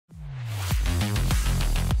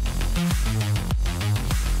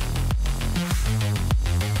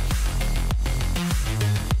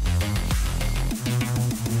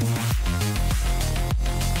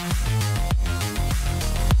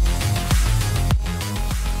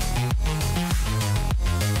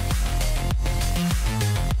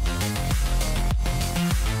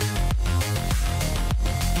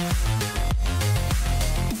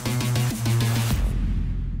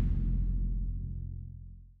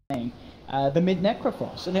playing the mid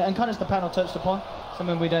Necrophos. And kind of as the panel touched upon,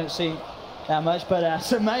 something we don't see that much, but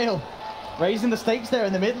Sumail raising the stakes there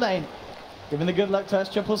in the mid lane. Giving the good luck to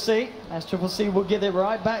Sccc. Sccc will get it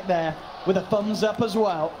right back there with a thumbs up as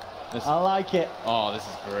well. I like it. Oh, this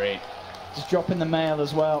is great. Just dropping the mail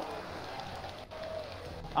as well.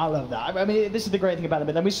 I love that. I mean, this is the great thing about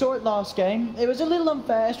it. And we saw it last game. It was a little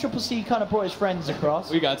unfair. Sccc kind of brought his friends across.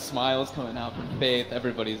 We got smiles coming out from Faith.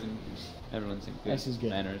 Everyone's in good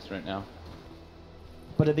manners right now.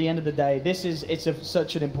 But at the end of the day, it's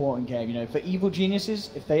such an important game. You know, for Evil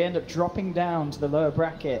Geniuses, if they end up dropping down to the lower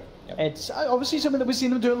bracket, it's obviously something that we've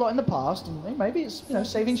seen them do a lot in the past. And maybe it's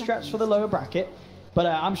saving strats for the lower bracket. But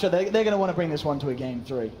I'm sure they're going to want to bring this one to a game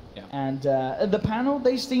 3. Yeah. And the panel,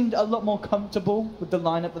 they seemed a lot more comfortable with the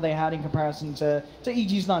lineup that they had in comparison to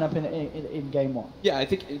EG's lineup in game 1. Yeah, I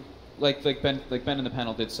think, like Ben in the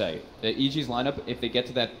panel did say, the EG's lineup, if they get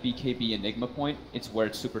to that BKB Enigma point, it's where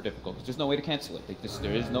it's super difficult. Because there's no way to cancel it.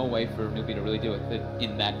 There is no way for Newbee to really deal with it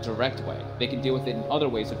in that direct way. They can deal with it in other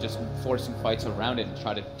ways of just forcing fights around it and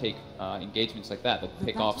try to take engagements like that, like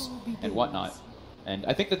pick-offs and whatnot. And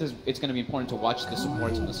I think that it's going to be important to watch the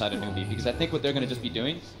supports on the side of Newbee, because I think what they're going to just be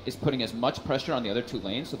doing is putting as much pressure on the other 2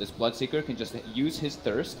 lanes, so this Bloodseeker can just use his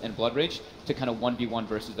Thirst and Blood Rage to kind of 1v1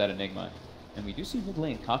 versus that Enigma. And we do see mid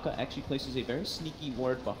lane, Kaka actually places a very sneaky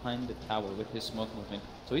ward behind the tower with his smoke movement.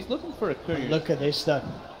 So he's looking for a courier. Look at this though.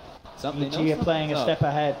 EG are playing a step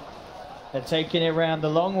ahead. They're taking it around the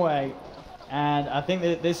long way. And I think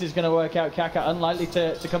that this is going to work out. Kaka unlikely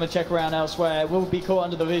to come and check around elsewhere. Will be caught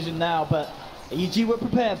under the vision now, but EG were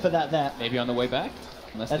prepared for that there. Maybe on the way back?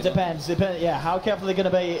 That depends. Yeah, how careful they're going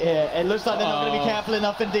to be here. It looks like they're not going to be careful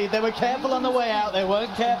enough indeed. They were careful on the way out. They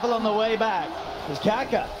weren't careful on the way back. Because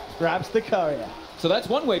Kaka grabs the courier. So that's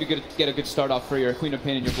one way to get a good start off for your Queen of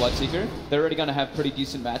Pain and your Bloodseeker. They're already going to have pretty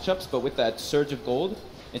decent matchups, but with that surge of gold,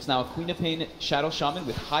 it's now a Queen of Pain Shadow Shaman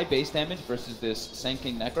with high base damage versus this Sand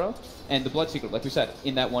King Necro. And the Bloodseeker, like we said,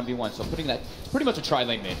 in that 1v1. So putting that, pretty much a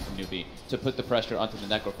tri-lane mid from Newbee to put the pressure onto the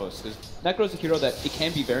Necrophos. Because Necro's a hero that it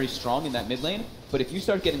can be very strong in that mid lane, but if you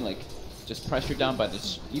start getting like just pressured down by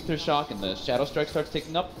this Ether Shock and the Shadow Strike starts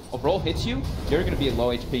taking up, a roll hits you, you're going to be at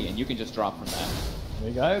low HP and you can just drop from that. Here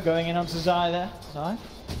we go, going in onto Zai there. Zai,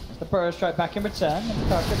 the Burrow Strike back in return, and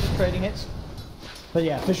Kaka just trading hits. But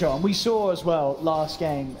yeah, for sure. And we saw as well last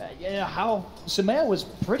game how Sumail was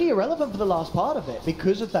pretty irrelevant for the last part of it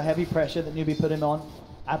because of the heavy pressure that Newbee put him on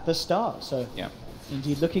at the start. So yeah,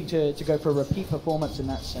 indeed looking to go for a repeat performance in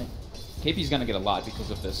that sense. KP's going to get a lot because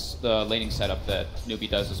of the laning setup that Newbee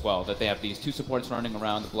does as well. That they have these 2 supports running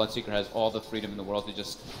around. The Bloodseeker has all the freedom in the world to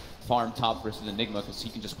just farm top versus Enigma because he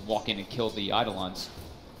can just walk in and kill the Eidolons.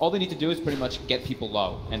 All they need to do is pretty much get people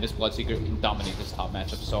low, and this Bloodseeker can dominate this top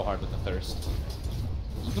matchup so hard with the Thirst.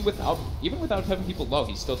 Even without having people low,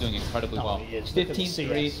 he's still doing incredibly well.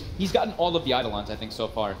 15-3. He's gotten all of the Eidolons, I think, so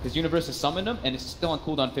far. Because Universe has summoned him, and it's still on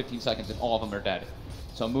cooldown 15 seconds, and all of them are dead.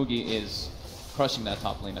 So Mugi is crushing that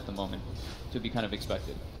top lane at the moment, to be kind of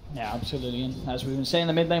expected. Yeah, absolutely. And as we've been saying,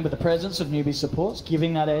 the mid lane with the presence of Newbee supports,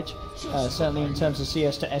 giving that edge, certainly in terms of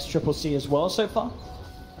CS to Sccc as well so far.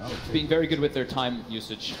 Being very good with their time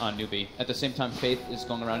usage on Newbee. At the same time, Faith is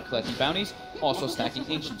going around collecting bounties, also stacking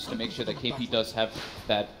Ancients to make sure that KP does have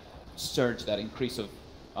that surge, that increase of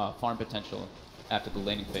farm potential after the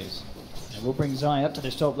laning phase. And we'll bring Zai up to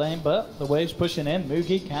this top lane, but the wave's pushing in.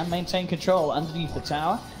 Mugi can maintain control underneath the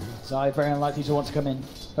tower. Zai very unlikely to want to come in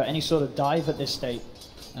for any sort of dive at this state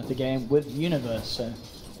of the game with Universe. So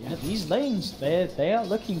yeah, these lanes, they are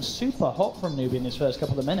looking super hot from Newbee in this first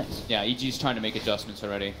couple of minutes. Yeah, EG's trying to make adjustments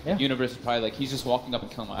already. Yeah. Universe is probably like, he's just walking up and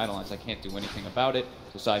killing my Eidolons. I can't do anything about it.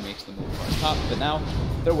 So Zai makes the move on top, but now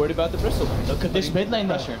they're worried about the Bristle. Look at this mid lane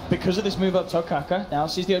pressure. Because of this move up top, Kaka now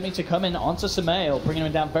sees the opening to come in onto Sumail, bringing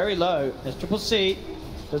him down very low. There's Sccc.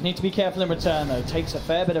 Does need to be careful in return though. Takes a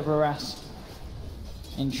fair bit of harass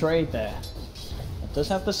in trade there. Does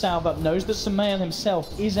have the salve up, knows that Sumail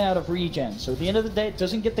himself is out of regen. So at the end of the day, it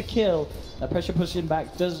doesn't get the kill. That pressure pushes him back.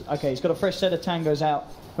 Okay, he's got a fresh set of tangos out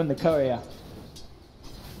from the courier.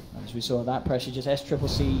 As we saw, that pressure, just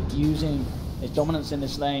Sccc using his dominance in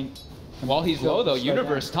this lane. While he's low though,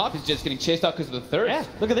 Universe top is just getting chased out because of the Thirst. Yeah,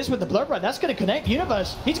 look at this with the Blood Ride. That's going to connect.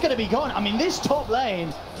 Universe, he's going to be gone. I mean, this top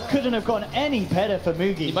lane couldn't have gone any better for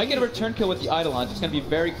Mugi. He might get a return kill with the Eidolons. It's going to be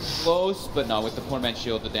very close, but no, with the poor man's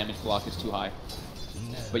shield, the damage block is too high.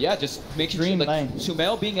 But yeah, just make sure like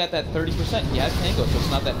Sumail being at that 30%, he has Tango, so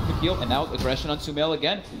it's not that quick heal. And now aggression on Sumail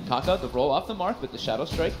again. Kaka, the roll off the mark with the Shadow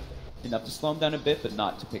Strike. Enough to slow him down a bit, but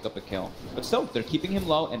not to pick up a kill. But still, they're keeping him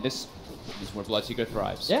low, and this This is where Bloodseeker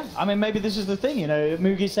thrives. Yeah, I mean, maybe this is the thing, you know,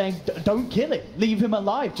 Mugi's saying, don't kill him, leave him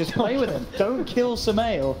alive, just play with him. Don't kill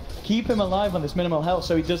Sumail, keep him alive on this minimal health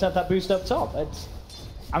so he does have that boost up top.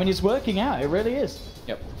 I mean, it's working out, it really is.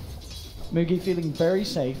 Yep. Mugi feeling very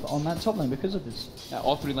safe on that top lane because of this. Yeah,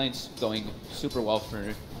 all 3 lanes going super well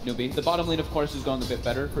for Newbee. The bottom lane, of course, is going a bit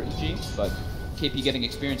better for EG, but KP getting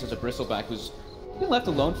experience as a bristleback who's been left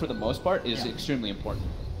alone for the most part is extremely important.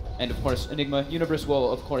 And of course, Enigma, Universe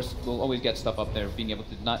will always get stuff up there, being able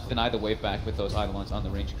to not deny the wave back with those Eidolons on the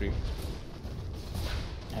range creep.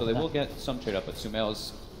 So they will get some trade up, but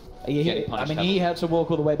Sumail's getting punished. I mean, he had to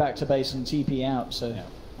walk all the way back to base and TP out, so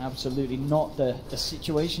absolutely not the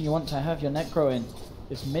situation you want to have your Necro in.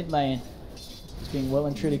 This mid lane is being well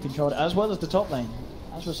and truly controlled, as well as the top lane.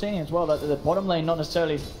 As we're seeing as well, that the bottom lane not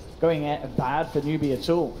necessarily going bad for Newbee at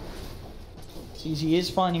all. He is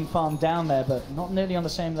finding farm down there, but not nearly on the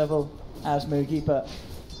same level as Mugi. But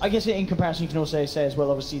I guess in comparison, you can also say as well,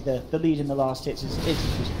 obviously, the lead in the last hits is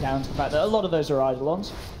just down to the fact that a lot of those are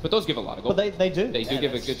Eidolons. But those give a lot of gold. But they do. They do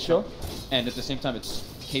give a good shot. And at the same time, it's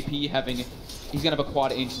KP having... He's going to have a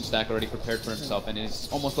quad Ancient stack already prepared for himself, and is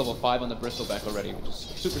almost level 5 on the Bristleback already, which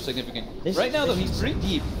is super significant. Right now, though, he's pretty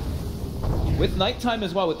deep. With nighttime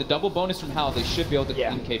as well, with the double bonus from Hal, they should be able to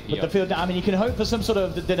clean KP But up. the field, I mean, you can hope for some sort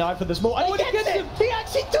of deny for the small. And he gets it! He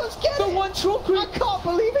actually does get it! The one troll creep! I can't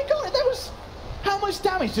believe he got it! There was... How much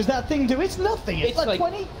damage does that thing do? It's nothing. It's like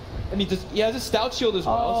 20? I mean, he has a stout shield as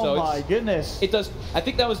well. Oh so my goodness. It does... I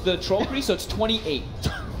think that was the troll creep, so it's 28.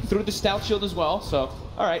 Through the stout shield as well, so...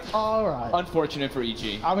 Alright. Alright. Unfortunate for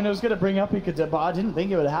EG. I mean, I was going to bring up he could do, but I didn't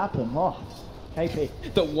think it would happen. Oh. KP.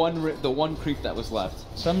 The one creep that was left.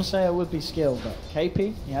 Some say it would be skill, but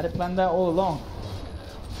KP, he had it planned out all along.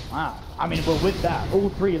 Wow. I mean, well, with that, all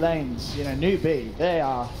 3 lanes, you know, Newbee,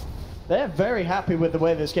 they're very happy with the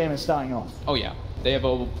way this game is starting off. Oh yeah, they have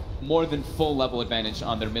a more than full level advantage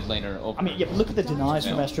on their mid laner. Over I mean, yeah, look at the denies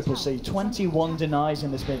from Sccc. 21 denies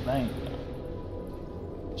in this mid lane.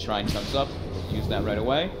 Shrine comes up, use that right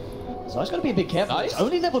away. So he's got to be a bit careful. Nice. It's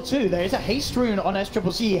only level 2. There is a haste rune on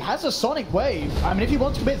Sccc. He has a Sonic Wave. I mean, if he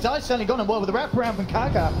wants to commit, Zai's certainly gone and well with the wraparound from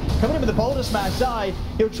Kaka. Coming in with the Boulder Smash, Zai,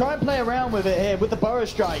 he'll try and play around with it here with the Burrow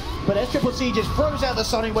Strike. But Sccc just throws out the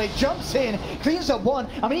Sonic Wave, jumps in, cleans up one.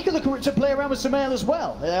 I mean, he can look to play around with Sumail as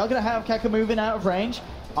well. They're going to have Kaka moving out of range.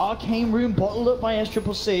 Arcane Rune bottled up by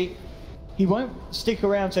Sccc. He won't stick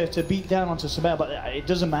around to beat down onto Sumail, but it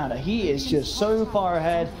doesn't matter. He is just so far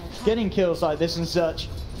ahead, getting kills like this and such.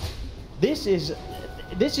 This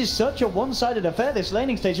is such a one-sided affair, this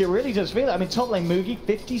laning stage. It really does feel it. I mean, top lane Mugi,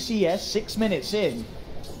 50 CS, 6 minutes in.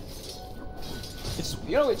 It's,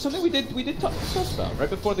 you know, it's something we did talk about right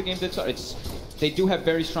before the game did start. They do have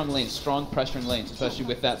very strong lanes, strong pressuring lanes, especially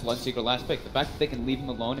with that Bloodseeker last pick. The fact that they can leave him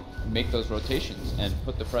alone and make those rotations and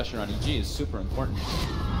put the pressure on EG is super important.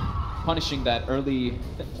 Punishing that early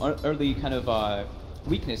kind of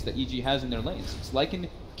weakness that EG has in their lanes. It's Lycan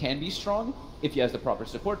can be strong if he has the proper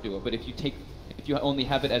support duo, but if you only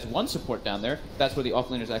have it as one support down there, that's where the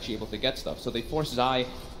offlaner is actually able to get stuff. So they force Zai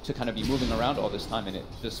to kind of be moving around all this time, and it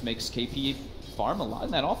just makes KP farm a lot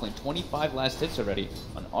in that offlane. 25 last hits already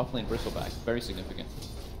on offlane Bristleback, very significant.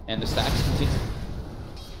 And the stacks continue.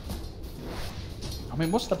 I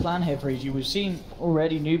mean, what's the plan here for EG? We've seen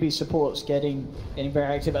already Newbee supports getting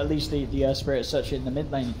very active, at least the Spirit as such in the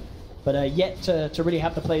mid lane, but yet to really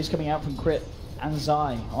have the plays coming out from Crit and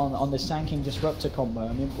Zai on this Sand Disruptor combo.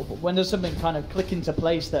 I mean, when does something kind of click into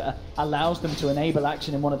place that allows them to enable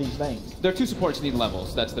action in one of these lanes? Their 2 supports need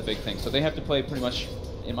levels, that's the big thing. So they have to play pretty much,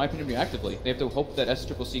 in my opinion, reactively. They have to hope that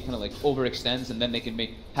Sccc kind of like overextends, and then they can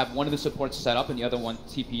have one of the supports set up and the other one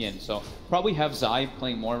TP in. So probably have Zai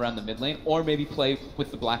playing more around the mid lane, or maybe play with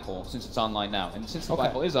the Black Hole since it's online now. And since the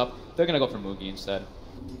Black Hole is up, they're going to go for Mugi instead.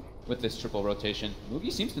 With this triple rotation.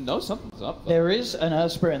 Mugi seems to know something's up. There is an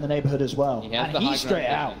Earth Spirit in the neighborhood as well. And he's straight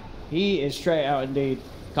out. He is straight out indeed.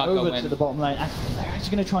 Over to the bottom lane. And they're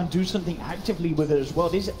actually going to try and do something actively with it as well.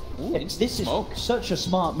 This is such a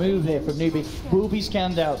smart move here from Newbee. Will be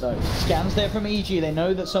scanned out though. Scans there from EG. They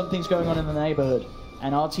know that something's going on in the neighborhood.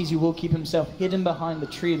 And RTZ will keep himself hidden behind the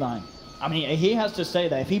tree line. I mean, he has to stay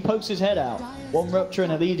there. If he pokes his head out, one rupture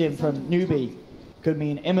and a lead in from Newbee could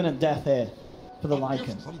mean imminent death here for the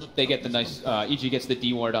Lycan. They get the nice, EG gets the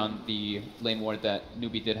D ward on the lane ward that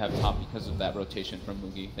Newbee did have top because of that rotation from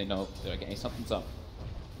Mugi. They know, they're like, hey, something's up.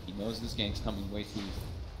 He knows this game's coming way too easy.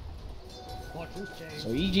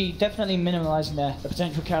 So EG definitely minimalizing the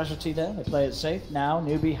potential casualty there. They play it safe. Now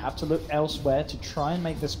Newbee have to look elsewhere to try and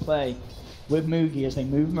make this play. with Mugi as they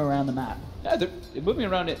move him around the map. Yeah, they're moving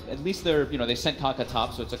around it. At least they're, they sent Kaka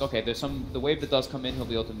top, so it's like, okay, there's the wave that does come in, he'll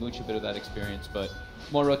be able to mooch a bit of that experience, but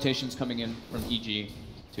more rotations coming in from EG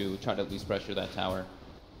to try to at least pressure that tower.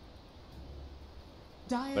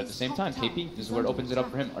 But at the same time, KP, this is where it opens it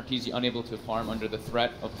up for him. Arteezy unable to farm under the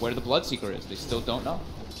threat of where the Bloodseeker is. They still don't know.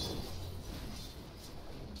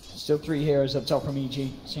 Still 3 heroes up top from EG,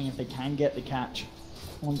 seeing if they can get the catch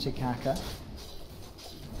onto Kaka.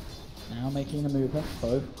 Now making the movement,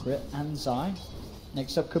 both Crit and Zai.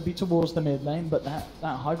 Next up could be towards the mid lane, but that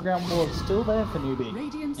high ground wall is still there for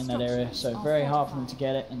Newbee in that area, so very hard for them to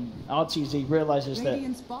get it. And RTZ realizes that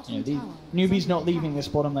Newbee's not leaving this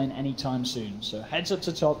bottom lane anytime soon. So heads up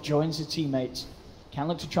to top, joins his teammates, can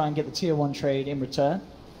look to try and get the tier 1 trade in return.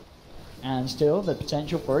 And still, the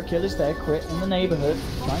potential for a kill is there. Crit in the neighborhood,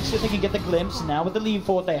 trying to see if they can get the glimpse. And now with the lead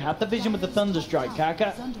forward, they have the vision with the Thunder Strike.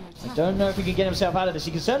 Kaka, I don't know if he can get himself out of this.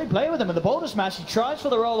 He can certainly play with them with the Boulder Smash. He tries for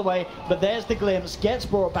the roll away, but there's the glimpse. Gets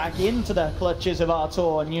brought back into the clutches of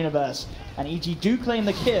Artur and Universe. And EG do claim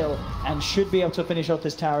the kill and should be able to finish off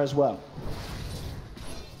this tower as well.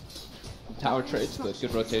 Tower trades, but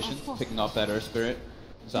good rotation, picking off that Earth Spirit.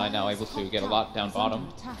 Zai now able to get a lot down bottom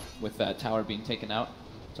with that tower being taken out.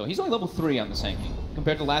 So he's only level 3 on the Sankey.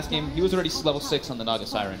 Compared to last game, he was already level 6 on the Naga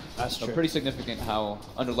Siren. That's true. Pretty significant how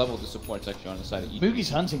under-leveled the support's actually on the side of EG. Mugi's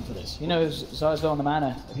hunting for this. He knows Zai's low on the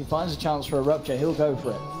mana. If he finds a chance for a rupture, he'll go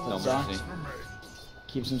for it. No Zai mercy.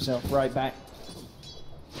 keeps himself right back.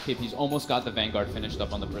 He's almost got the Vanguard finished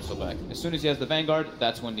up on the Bristleback. As soon as he has the Vanguard,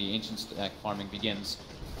 that's when the Ancient Stack farming begins.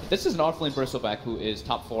 This is an offlane Bristleback who is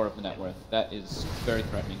top 4 of the net worth. That is very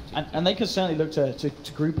threatening. And they could certainly look to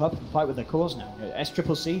group up and fight with their cause now.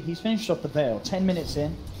 Sccc, he's finished off the Veil. 10 minutes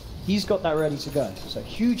in, he's got that ready to go. So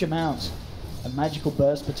huge amounts of magical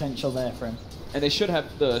burst potential there for him. And they should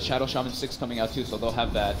have the Shadow Shaman 6 coming out too, so they'll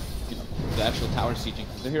have that, the actual tower sieging.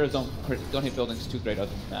 The heroes don't hit buildings too great other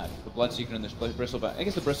than that. The Bloodseeker and the Bristleback, I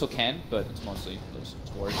guess the Bristle can, but it's mostly those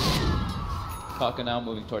scores. Kaka now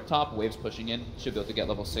moving toward top, waves pushing in, should be able to get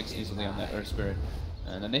level 6 easily on that Earth Spirit.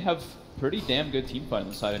 And then they have pretty damn good team fight on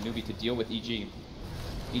the side of Newbee to deal with EG.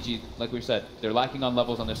 EG, like we said, they're lacking on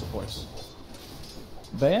levels on their supports.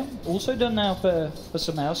 Bear also done now for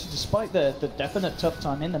Sumail, so despite the definite tough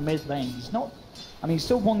time in the mid lane, he's not, I mean, he's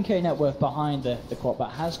still 1k net worth behind the quad, but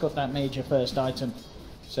has got that major first item.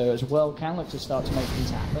 So as well, can look to start to make things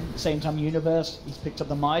happen. At the same time, Universe, he's picked up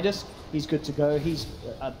the Midas. He's good to go. He's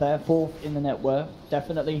there 4th in the net worth,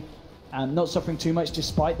 definitely. And not suffering too much,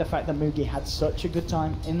 despite the fact that Mugi had such a good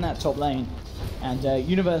time in that top lane. And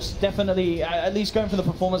Universe definitely, at least going for the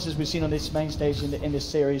performances we've seen on this main stage in this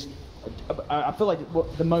series, I feel like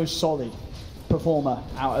the most solid performer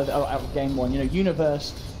out of game 1.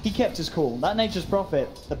 Universe, he kept his cool. That Nature's Prophet,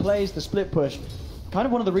 the plays, the split push, kind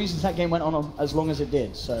of one of the reasons that game went on as long as it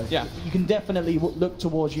did. So yeah, you can definitely look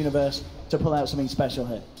towards Universe to pull out something special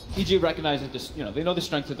here. EG recognizes this, they know the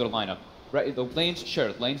strength of their lineup. Right, the lanes,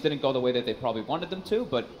 sure, lanes didn't go the way that they probably wanted them to,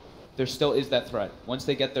 but there still is that threat. Once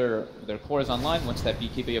they get their cores online, once that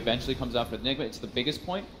BKB eventually comes out for the Enigma, it's the biggest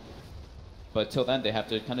point. But till then, they have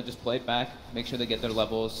to kind of just play it back, make sure they get their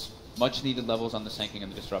levels, much needed levels on the Sanking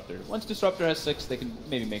and the Disruptor. Once Disruptor has 6, they can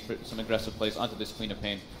maybe make some aggressive plays onto this Queen of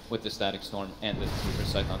Pain with the Static Storm and the Reaper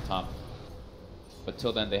Scythe on top. But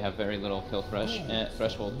till then, they have very little kill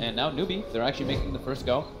threshold. And now Newbee, they're actually making the first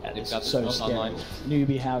go. They've got this smoke online.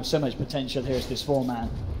 Newbee have so much potential here as this 4-man.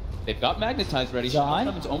 They've got Magnetized ready. It's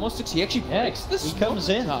almost 6. He actually breaks the smoke. He comes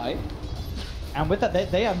in. And with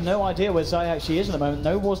that, they have no idea where Zai actually is at the moment.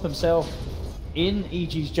 No wards themselves in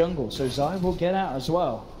EG's jungle. So Zai will get out as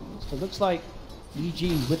well. So it looks like EG,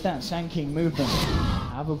 with that Sand King movement,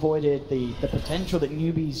 have avoided the potential that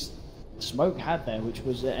Newbee's smoke had there, which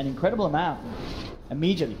was an incredible amount.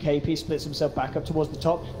 Immediately, KP splits himself back up towards the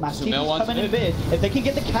top. Master coming in bid. If they can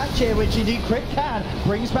get the catch here, which indeed Crit can,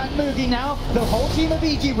 brings back Mugi now. The whole team of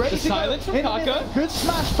EG ready to go. Silence from Kaka. Good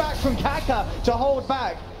smash back from Kaka to hold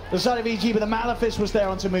back the side of EG, but the Malefice was there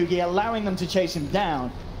onto Mugi, allowing them to chase him down.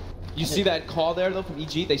 You see that call there, though, from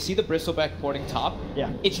EG? They see the Bristleback porting top.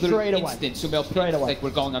 Yeah, it's literally instant. Sumail, like,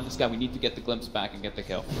 we're going on this guy. We need to get the glimpse back and get the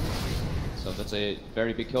kill. So that's a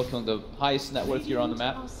very big kill, killing the highest net worth here on the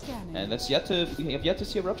map. And that's we have yet to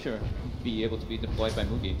see a rupture be able to be deployed by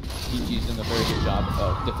Mugi. EG's doing a very good job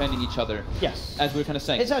of defending each other. Yes. As we were kind of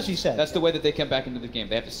saying. It's as you said. That's the way that they come back into the game.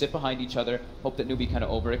 They have to sit behind each other, hope that Newbee kind of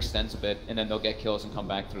overextends a bit, and then they'll get kills and come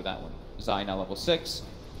back through that one. Zai now level 6.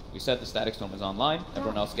 We said the Static Storm is online.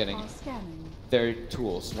 Everyone else getting their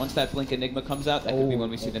tools. Once that Blink Enigma comes out, that could be when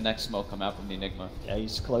we see the next smoke come out from the Enigma. Yeah,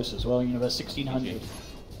 he's close as well. Universe 1600.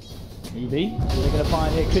 Newbee, who they're going to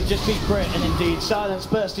find here could just be Crit, and indeed Silence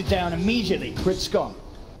bursted down immediately. Crit's gone.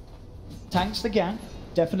 Tanks the gang.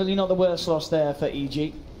 Definitely not the worst loss there for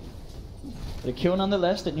EG. But a kill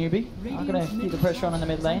nonetheless that Newbee are going to keep the pressure on in the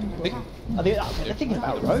mid lane. They're thinking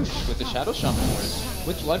about Roche. With the Shadow Shaman wards.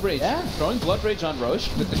 With Blood Rage. Yeah. Throwing Blood Rage on Roche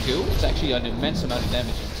with the Q, it's actually an immense amount of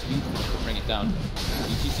damage and speed to bring it down.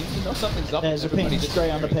 EG seems to know something's up. There's a ping straight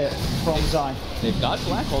on the pit from Zai. They've got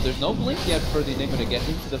Black Hole. There's no blink yet for the Enigma to get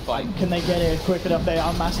into the fight. Can they get it quick enough? They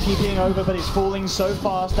are mass TPing over, but it's falling so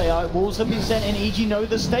fast. Walls have been sent in. EG know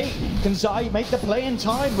the state. Can Zai make the play in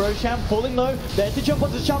time? Roshan falling low. There to jump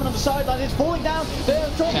onto the Shaman on the sideline. It's falling down. They're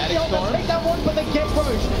trying to take that one, but they get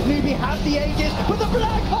Roche. Newbee have the Aegis, but the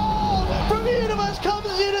Black Hole from the universe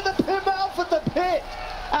comes in and the pin mouth of the pit.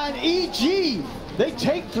 And EG, they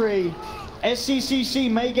take 3. Sccc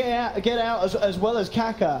may get out as well as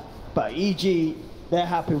Kaka, but EG, they're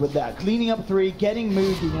happy with that. Cleaning up 3, getting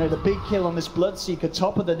Moody, you know, the big kill on this Bloodseeker,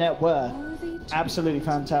 top of the net worth. Absolutely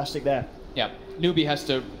fantastic there. Yeah, Newbee has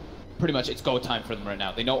to pretty much, it's go time for them right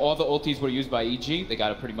now. They know all the ultis were used by EG. They got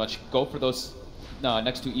to pretty much go for those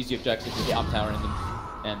next 2 easy objectives, the top tower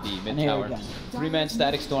and the mid tower. 3-man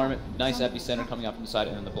static storm, nice epicenter coming out from the side,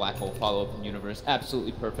 and then the Black Hole follow up from Universe.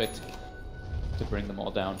 Absolutely perfect to bring them all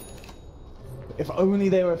down. If only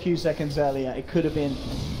they were a few seconds earlier, it could have been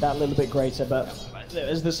that little bit greater, but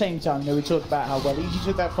at the same time, you know, we talked about how well EG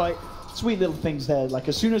took that fight. Sweet little things there, like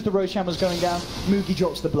as soon as the Roshan was going down, Moogie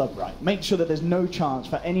drops the blood right. Make sure that there's no chance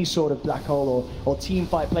for any sort of Black Hole or team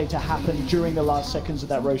fight play to happen during the last seconds of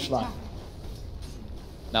that Roche line.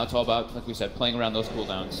 Now it's all about, like we said, playing around those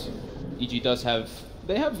cooldowns. EG does have,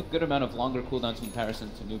 they have a good amount of longer cooldowns in comparison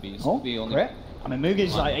to Newbee's. Oh, Newbee only correct. I mean,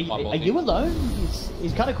 Mugi's like, are you alone?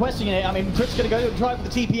 He's kind of questioning it. I mean, Crit's going to go drive for the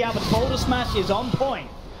TP out, but the Boulder Smash is on point.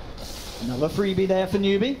 Another freebie there for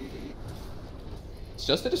Newbee. It's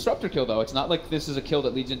just a disruptor kill, though. It's not like this is a kill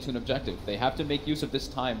that leads into an objective. They have to make use of this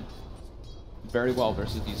time very well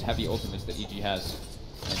versus these heavy ultimates that EG has.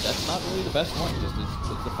 And that's not really the best one. Just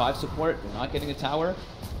it's the 5 support. They're not getting a tower.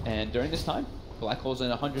 And during this time, Black Hole's in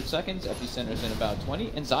 100 seconds, Epicenter's in about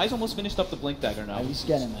 20, and Zai's almost finished up the Blink Dagger now. He's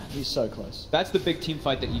getting there. He's so close. That's the big team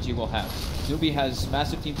fight that EG will have. Newbee has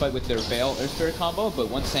massive team fight with their Veil Earth Spirit combo, but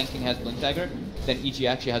once Sand King has Blink Dagger, then EG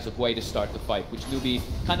actually has a way to start the fight, which Newbee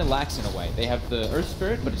kind of lacks in a way. They have the Earth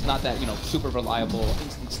Spirit, but it's not that, you know, super reliable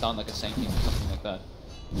instant stun like a Sand King or something like that.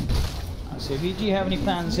 So if EG have any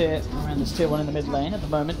plans here around this tier 1 in the mid lane, at the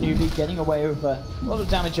moment Newbee getting away with a lot of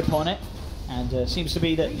damage upon it, and seems to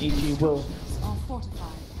be that EG will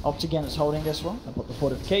opt against holding this one. I'll put the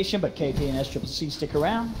fortification, but KP and Sccc stick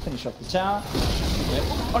around, finish off the tower.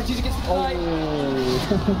 Arteezy gets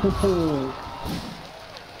the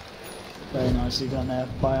Very nicely done there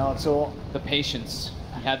by Artur. The patience.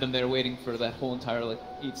 He had them there waiting for that whole entire like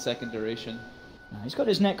 8-second duration. He's got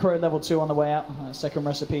his Necro level 2 on the way out. Second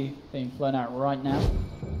recipe being flown out right now.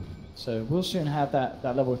 So we'll soon have that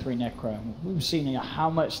level 3 Necro. We've seen how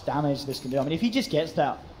much damage this can do. I mean, if he just gets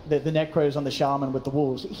that, the Necros on the Shaman with the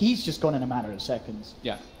Wolves, he's just gone in a matter of seconds.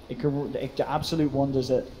 Yeah. It could absolute wonders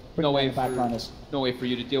at no way for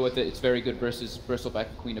you to deal with it. It's very good versus Bristleback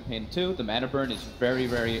and Queen of Pain too. The mana burn is very,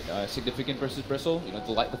 very significant versus Bristle. You know,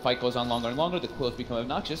 the fight goes on longer and longer, the quills become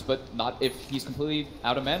obnoxious, but not if he's completely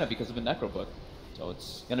out of mana because of a Necro book. So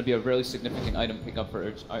it's going to be a really significant item pickup for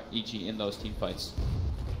EG in those team fights.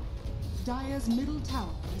 Dire's middle tower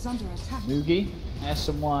is under attack. Moogie, S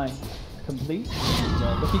and Y complete.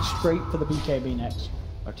 And, looking straight for the BKB next.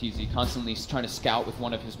 Arteezy constantly trying to scout with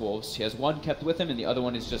one of his wolves. He has one kept with him, and the other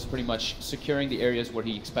one is just pretty much securing the areas where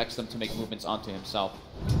he expects them to make movements onto himself.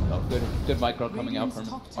 So good micro coming out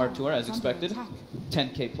from Artur as expected.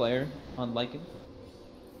 10k player on Lycan.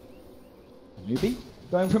 Newbee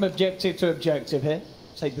going from objective to objective here.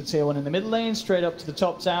 Take the tier 1 in the mid lane, straight up to the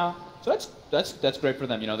top tower. So that's great for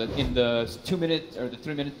them. You know, that in the 2 minute or the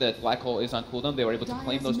 3 minute that Black Hole is on cooldown, they were able to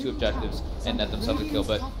claim those 2 objectives and net themselves a kill.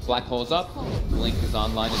 But Black Hole's up, Blink is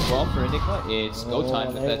online as well for Enigma. It's go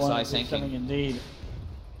time with that Zai Sand King. Indeed.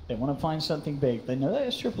 They want to find something big. They know that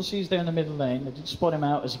Sccc is there in the middle lane. They did spot him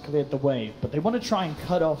out as he cleared the wave, but they want to try and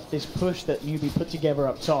cut off this push that Newbee put together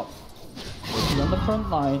up top. Working on the front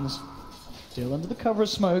lines. Still under the cover of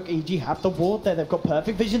smoke. EG have the ward there. They've got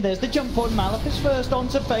perfect vision. There's the jump on. Malefice first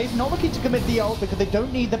onto Faith. Not looking to commit the ult because they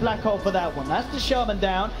don't need the Black Hole for that one. That's the Shaman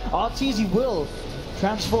down. Arteezy will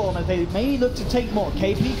transform as they may look to take more.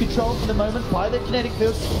 KP control for the moment by the kinetic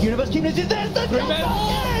field. Universe team is there's the jump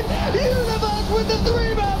on! Universe with the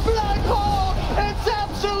 3-man Black Hole! It's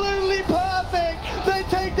absolutely perfect! They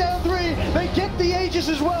take down 3. They get the Aegis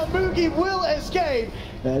as well. Mugi will escape.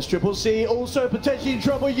 There's Triple C also potentially in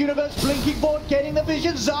trouble. Universe blinking forward, getting the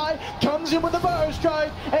vision. Zai comes in with the burrow strike.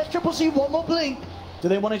 SCCC one more blink. Do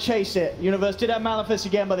they want to chase it? Universe did have Malefice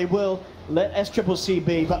again, but they will let SCCC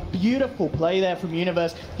be. But beautiful play there from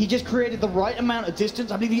Universe. He just created the right amount of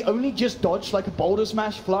distance. I believe he only just dodged like a boulder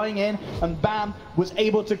smash flying in, and bam, was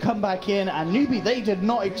able to come back in. And Newbee, they did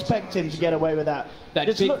not expect him to get away with that.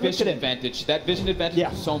 That big vision advantage. That vision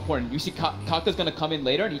advantage is so important. You see Kaka's going to come in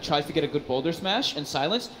later, and he tries to get a good boulder smash and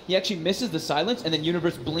silence. He actually misses the silence, and then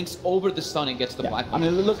Universe blinks over the stun and gets the black. I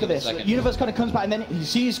mean, look at this. Universe kind of comes back, and then he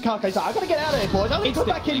sees Kaka. He's like, I got to get out of here, boys. I'm going to come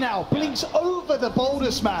back in now. Blinks over the boulder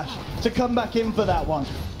smash to come back in for that one.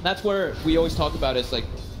 That's where we always talk about as like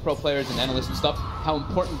pro players and analysts and stuff, how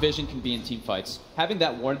important vision can be in team fights. Having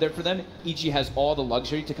that ward there for them, EG has all the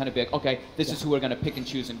luxury to kind of be like, okay, this is who we're going to pick and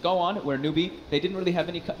choose and go on, where Newbee, they didn't really have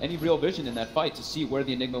any real vision in that fight to see where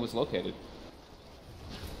the Enigma was located.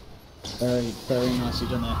 Very, very nicely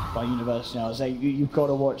done there by Universe. You know, you've got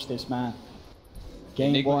to watch this, man. Game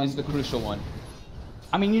Enigma one is the crucial one.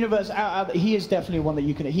 I mean, Universe, he is definitely one that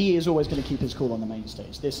you can, he is always going to keep his cool on the main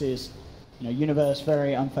stage. This is, you know, Universe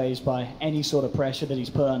very unfazed by any sort of pressure that he's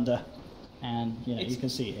put under. And, you know, you can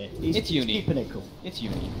see it. He's keeping it cool. It's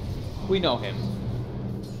Uni. We know him.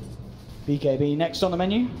 BKB next on the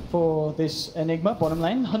menu for this Enigma, bottom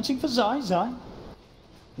lane, hunting for Zai. Zai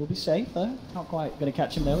will be safe, though. Not quite going to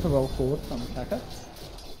catch him there with a roll forward from Kaka.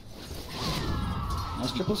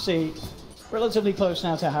 Nice CCC. Relatively close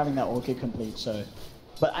now to having that Orchid complete, so...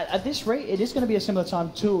 But at this rate, it is going to be a similar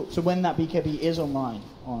time to when that BKB is online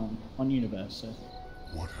on Universe. So.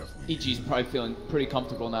 EG's probably feeling pretty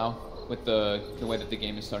comfortable now with the way that the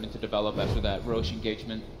game is starting to develop after that Roche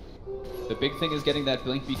engagement. The big thing is getting that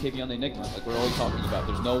blink BKB on the Enigma, like we're always talking about.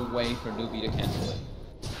 There's no way for Newbee to cancel it.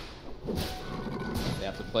 They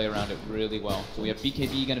have to play around it really well. So we have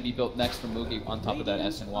BKB going to be built next from Mugi on top of that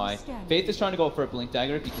SNY. Faith is trying to go for a Blink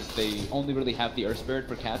Dagger because they only really have the Earth Spirit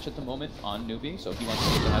for catch at the moment on Newbee. So he wants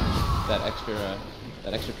to have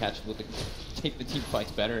that extra catch to take the team fights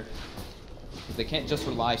better. Because they can't just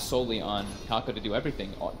rely solely on Kaka to do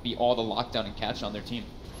everything, be all the lockdown and catch on their team.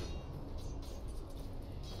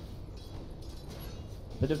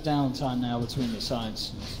 Bit of downtime now between the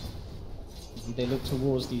sides. They look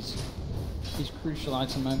towards these crucial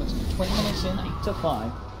item moments. 20 minutes in, 8 to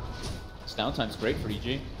 5. This downtime's great for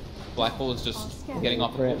EG. Black Hole is just getting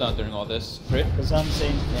off the cooldown during all this. Crit. Because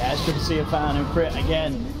unseen. Yeah, SCCC a fan and Crit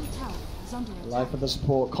again. Life of the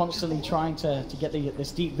support, constantly trying to get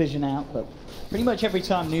this deep vision out, but pretty much every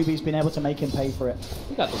time Newbee's been able to make him pay for it.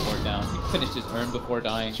 He got the ward down. He finished his turn before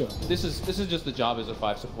dying. Sure. This is just the job as a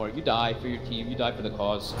 5 support. You die for your team, you die for the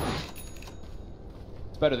cause.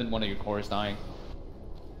 It's better than one of your cores dying.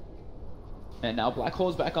 And now Black Hole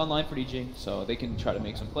is back online for EG, so they can try to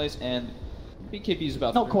make some plays, and BKB is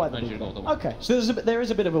about not quite the gold. Okay, so there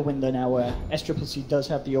is a bit of a window now where SCCC does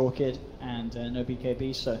have the Orchid and no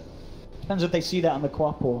BKB, so depends if they see that on the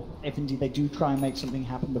co-op or if indeed they do try and make something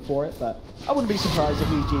happen before it, but I wouldn't be surprised if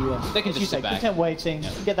EG, they can just sit back. Pretend waiting,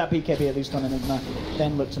 get that BKB at least on Enigma,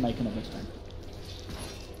 then look to make another turn.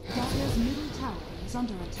 Dire's middle tower is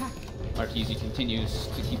under attack. Arteezy continues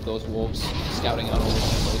to keep those wolves scouting out all the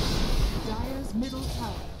tempos. Dire's middle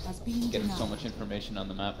tower has been Getting denied. so much information on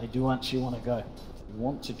the map. They do actually want to go. They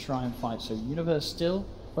want to try and fight, so Universe still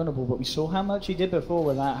vulnerable, but we saw how much he did before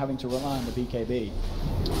without having to rely on the BKB.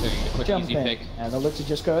 Doing a quick easy pick. And they'll look to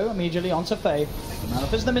just go immediately onto Faith.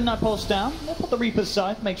 Malefice the Midnight Pulse down. They'll put the Reaper's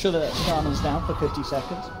Scythe, make sure that Shaman's down for 50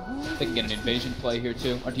 seconds. They can get an invasion play here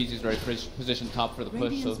too. Arteezy's very positioned top for the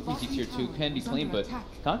push, so easy tier 2 can be clean, but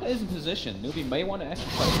Kaka is in position. Newbee may want to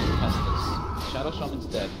exercise to test this. Shadow Shaman's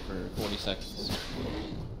dead for 40 seconds.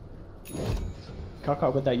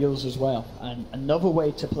 Kaka with that Yules as well. And another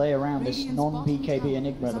way to play around this non-BKB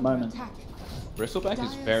Enigma at the moment. Bristleback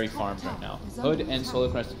is very farmed right now. Hood and Solar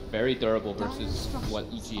Crest very durable versus what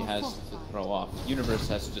EG has to throw off. Universe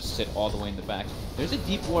has to just sit all the way in the back. There's a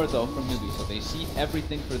deep ward though from Newbee, so they see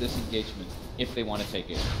everything for this engagement if they want to take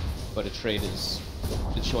it. But a trade is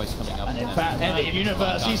the choice coming up. And in fact, in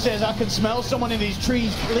Universe, he says, I can smell someone in these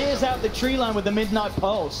trees. Clears out the tree line with the Midnight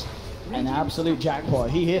Pulse. An absolute jackpot.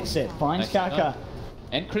 He hits it. Finds Kaka.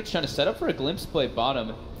 And Crit's trying to set up for a glimpse play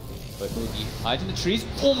bottom. But Mugi hides in the trees,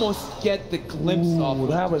 almost get the glimpse off. Ooh,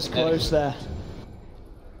 that was close there.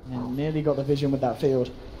 And nearly got the vision with that field.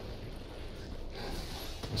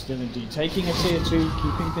 Still indeed taking a tier 2,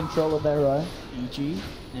 keeping control of their own. EG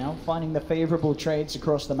now finding the favorable trades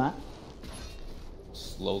across the map.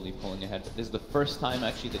 Slowly pulling ahead. This is the first time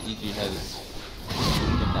actually that EG has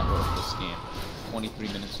the network this game. 23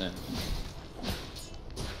 minutes in.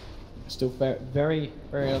 Still very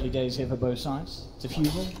early days here for both sides.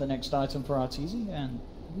 Diffusal, the next item for Arteezy, and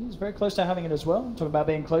he's very close to having it as well. Talking about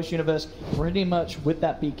being close, Universe pretty much with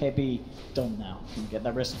that BKB done now. You can get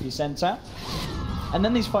that recipe sent out. And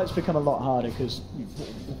then these fights become a lot harder because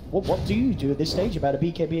what do you do at this stage about a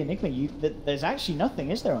BKB Enigma? There's actually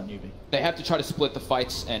nothing, is there, on Newbee? They have to try to split the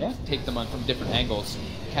fights and take them on from different angles.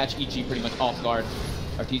 Catch EG pretty much off guard.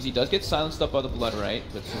 Arteezy does get silenced up by the Blood Right,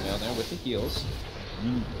 but Sumail there with the heals.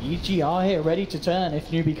 EG are here ready to turn if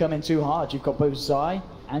Newbee come in too hard. You've got both Zai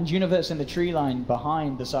and Universe in the tree line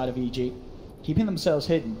behind the side of EG, keeping themselves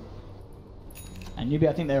hidden. And Newbee,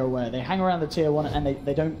 I think they're aware. They hang around the tier 1 and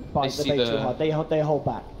they don't bite the bait too hard. They hold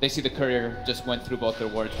back. They see the courier just went through both their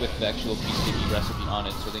wards with the actual BKB recipe on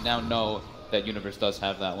it, so they now know that Universe does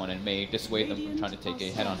have that one and may dissuade them from trying to take a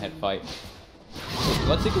head-on-head fight. So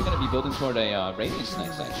Bloodseeker is going to be building toward a Radiance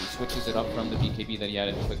next, actually. Switches it up from the BKB that he had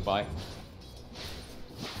in the quick buy.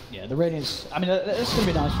 Yeah, the Radiance, I mean, that's going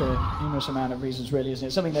to be nice for a numerous amount of reasons, really, isn't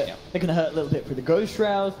it? Something that they're going to hurt a little bit through the Ghost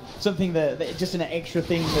Shroud, something that just an extra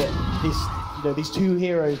thing that these two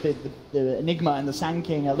heroes, the Enigma and the Sand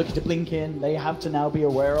King, are looking to blink in, they have to now be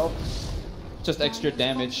aware of. Just extra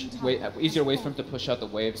damage, easier ways for him to push out the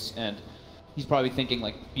waves, and he's probably thinking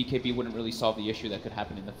like BKB wouldn't really solve the issue that could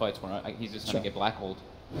happen in the fights where he's just going to get black-holed.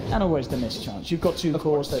 And always the missed chance. You've got two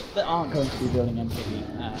cores that aren't going to be building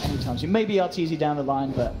MKB anytime soon. Maybe Arteezy down the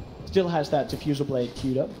line, but still has that Diffusal Blade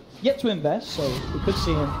queued up. Yet to invest, so we could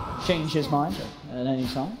see him change his mind at any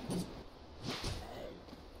time.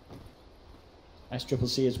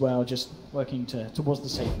 Sccc as well, just working towards the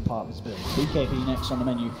safer part of his build. BKB next on the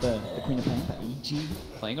menu for the Queen of Pain, but EG.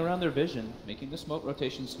 Playing around their vision, making the smoke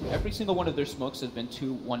rotations. Every single one of their smokes has been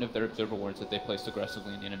to one of their observer wards that they placed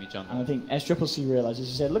aggressively in the enemy jungle. And I think Sccc realizes,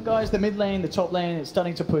 he said, look guys, the mid lane, the top lane, it's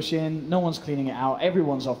starting to push in, no one's cleaning it out,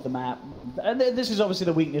 everyone's off the map. And this is obviously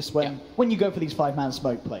the weakness when you go for these 5-man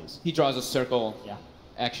smoke plays. He draws a circle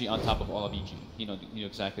actually on top of all of EG. He knew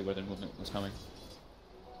exactly where their movement was coming.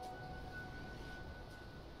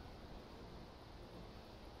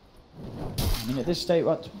 I mean, at this state,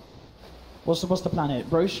 what's the plan here?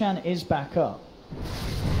 Roshan is back up.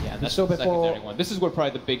 Yeah, that's the secondary one. This is where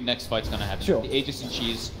probably the big next fight's going to happen. Sure. The Aegis and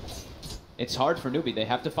Cheese. It's hard for Newbee. They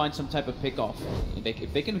have to find some type of pick-off.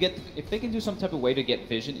 If they can do some type of way to get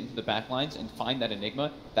vision into the backlines and find that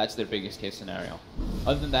Enigma, that's their biggest case scenario.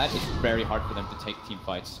 Other than that, it's very hard for them to take team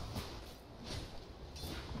fights.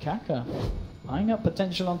 Kaka eyeing up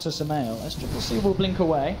potential onto Sumail. Sccc will blink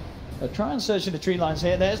away. They'll try and search in the tree lines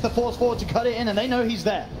here. There's the force forward to cut it in, and they know he's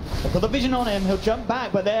there. They've got the vision on him. He'll jump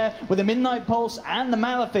back, but there, with the Midnight Pulse and the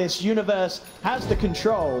Malefice, Universe has the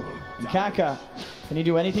control. And Kaka, can he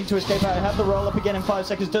do anything to escape out? He'll have the roll up again in 5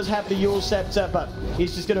 seconds. Does have the Yule Scepter, but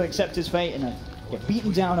he's just going to accept his fate and get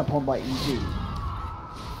beaten down upon by EG.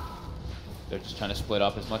 They're just trying to split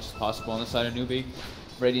up as much as possible on the side of Newbee.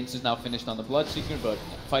 Radiance is now finished on the Bloodseeker, but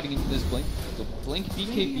fighting into this Blink. The Blink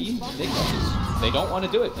BKB, they don't want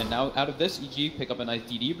to do it. And now out of this, EG pick up a nice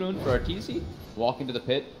DD rune for Arteezy, walk into the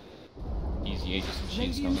pit. Easy Aegis and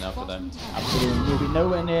Cheese coming out for them. Absolutely, Newbee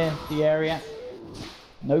nowhere near the area.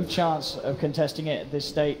 No chance of contesting it at this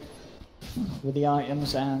state with the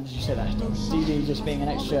items, and as you said, DD just being an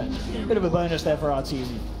extra bit of a bonus there for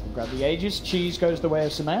Arteezy. Grab the Aegis, Cheese goes the way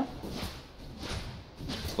of Sumail.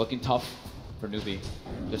 It's looking tough for Newbee.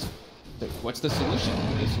 Just what's the solution?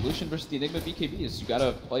 The solution versus the Enigma BKB is you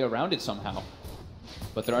gotta play around it somehow.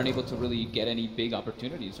 But they aren't able to really get any big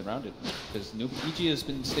opportunities around it because EG has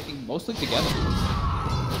been sticking mostly together,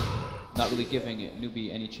 not really giving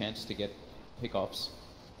Newbee any chance to get pickoffs.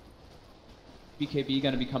 BKB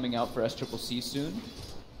gonna be coming out for Sccc soon,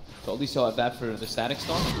 so at least he'll have that for the Static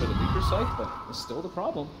Storm and for the Reaper Scythe, but it's still the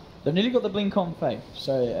problem. They've nearly got the blink on Faith,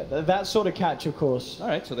 so that sort of catch, of course,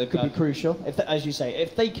 so they've could be crucial. If as you say,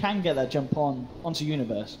 if they can get that jump onto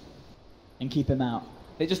Universe and keep him out.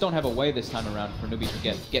 They just don't have a way this time around for Newbee to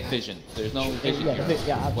get vision. There's no vision here,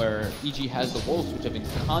 where EG has the Wolves, which have been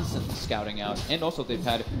constantly scouting out, and also they've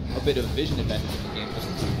had a bit of vision advantage in the game just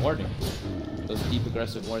through warding. Those deep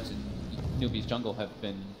aggressive wards in Newbee's jungle have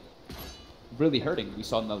been really hurting. We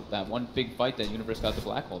saw in that one big fight that Universe got the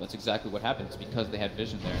black hole. That's exactly what happened. It's because they had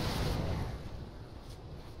vision there.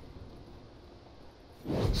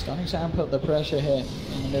 Starting to amp up the pressure here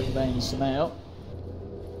in the middle lane. Sumail.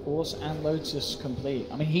 Force and Lotus complete.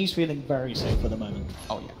 I mean, he's feeling very safe for the moment.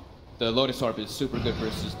 Oh yeah. The Lotus Orb is super good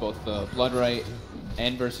versus both the Blood Right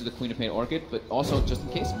and versus the Queen of Pain Orchid, but also just in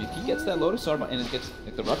case, I mean, if he gets that Lotus Orb and it gets,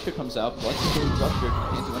 if the Rupture comes out, Bloodseeker Rupture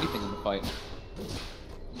can't do anything in the fight.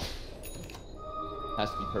 Has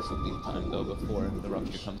to be perfectly timed though before the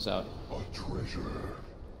Rupture comes out.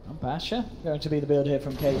 Akasha going to be the build here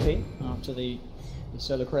from KP after the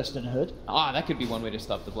Solar Crest and Hood. Ah, that could be one way to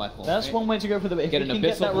stop the black hole. That's right? one way to go for the... If Get you an can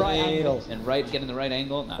get that abyssal right blade angle. and get in the right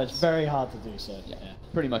angle. Nah, That's very hard to do so. Yeah,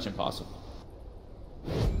 pretty much impossible.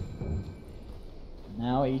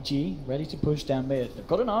 Now EG ready to push down mid. They've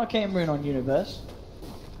got an Arcane Rune on Universe.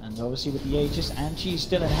 And obviously with the Aegis and Chi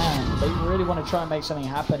still in hand, they really want to try and make something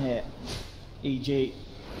happen here. EG.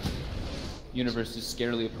 Universe is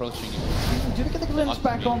scarily approaching you. Do they get the glimpse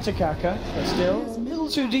back onto Kaka? But still a little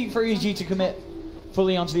too deep for EG to commit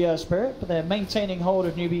fully onto the Earth Spirit, but they're maintaining hold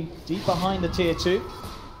of Newbee deep behind the tier 2.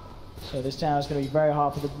 So this tower is going to be very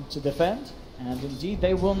hard for them to defend, and indeed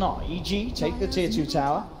they will not. EG take the tier 2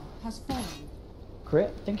 tower.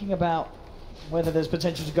 Crit, thinking about whether there's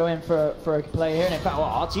potential to go in for a play here, and in fact,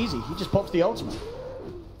 well, it's easy. He just pops the ultimate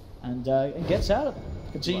and gets out of it.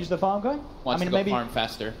 Continues the farm going. Wants to go maybe farm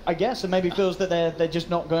faster. I guess, and maybe feels that they're just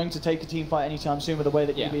not going to take a team fight anytime soon with the way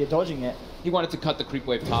that Newbee are dodging it. He wanted to cut the creep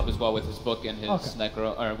wave top as well with his book and his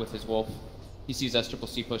necro, or with his wolf. He sees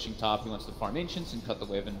Sccc pushing top. He wants to farm ancients and cut the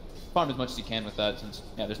wave and farm as much as he can with that, since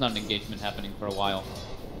there's not an engagement happening for a while.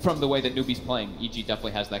 From the way that Newbee's playing, EG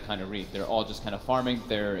definitely has that kind of read. They're all just kind of farming.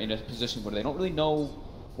 They're in a position where they don't really know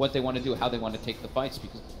what they want to do, how they want to take the fights,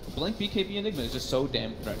 because the Blink BKB Enigma is just so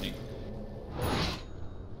damn threatening.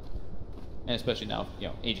 And especially now,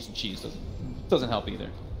 Aegis and Cheese doesn't help either.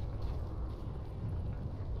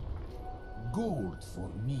 Gold for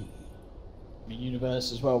me. I mean,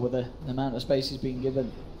 Universe as well, with the amount of space he's being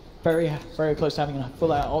given. Very, very close to having a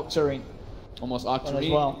full-out Octarine. Almost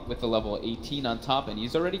Octarine with the level 18 on top, and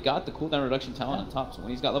he's already got the cooldown reduction talent on top. So when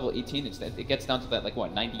he's got level 18, it gets down to that, like,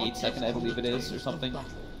 what, 98 second, I believe it is, or something.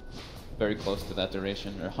 Very close to that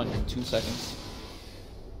duration, or 102 seconds.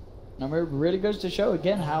 And it really goes to show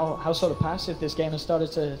again how sort of passive this game has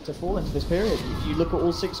started to fall into this period. If you look at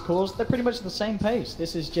all 6 cores, they're pretty much at the same pace.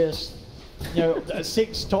 This is just,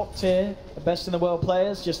 6 top tier, the best in the world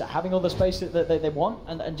players, just having all the space that they want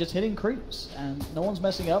and just hitting creeps. And no one's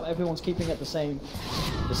messing up. Everyone's keeping at the same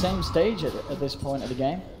stage at this point of the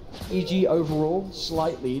game. EG overall,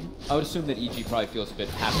 slight lead. I would assume that EG probably feels a bit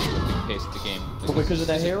happy with the pace of the game. But because of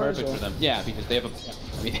their heroes? Perfect for them. Yeah, because they have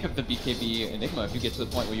they have the BKB Enigma. If you get to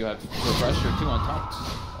the point where you have Refresher 2 on top,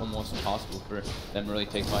 it's almost impossible for them to really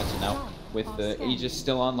take fights. And now, with the Aegis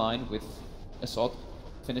still online, with Assault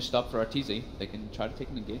finished up for RTZ, they can try to take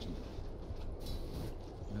an engagement.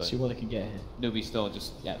 Let's see what they can get here. Newbee still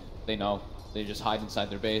just, they know. They just hide inside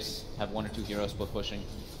their base, have 1 or 2 heroes split pushing.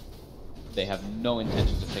 They have no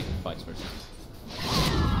intentions of taking fights versus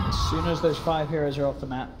them. As soon as those 5 heroes are off the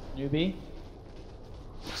map, Newbee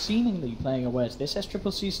seemingly playing a wedge. This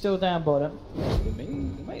Sccc is still down bottom. They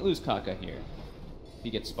might lose Kaka here. If he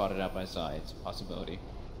gets spotted out by Zai, it's a possibility.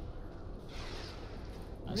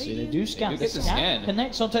 I see they do scan. The scan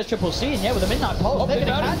connects onto Sccc, and with a Midnight Pulse, they're going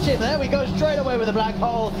to catch it. There we go, straight away with the Black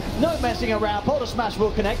Hole. No messing around. Polar Smash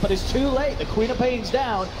will connect, but it's too late. The Queen of Pain's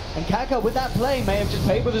down, and Kaka with that play may have just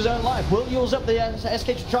paid with his own life. Will Yules up the SK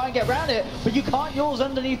to try and get around it, but you can't Yules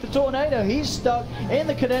underneath the Tornado. He's stuck in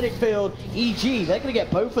the kinetic field. EG, they're going to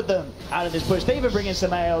get both of them out of this push. They even bring in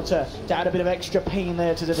Samael to add a bit of extra pain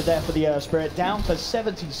there to the death of the Earth Spirit. Down for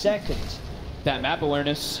 70 seconds. That map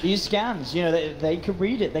awareness. These scans, they can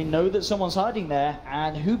read it. They know that someone's hiding there,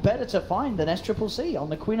 and who better to find than Sccc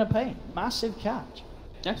on the Queen of Pain? Massive catch.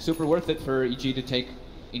 Yeah, super worth it for EG to take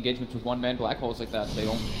engagements with one-man black holes like that.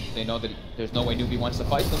 They know that there's no way Newbee wants to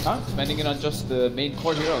fight them. Spending it on just the main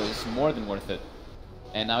core hero is more than worth it.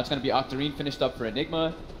 And now it's going to be Octarine finished up for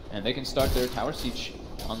Enigma, and they can start their tower siege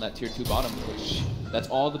on that tier 2 bottom, which that's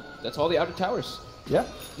all the outer towers. Yeah,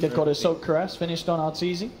 they've got Assault Caress finished on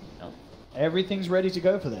Arteezy. Everything's ready to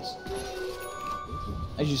go for this.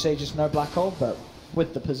 As you say, just no black hole, but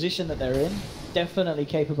with the position that they're in, definitely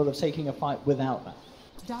capable of taking a fight without that.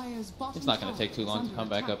 It's not going to take too long to come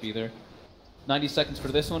back up either. 90 seconds for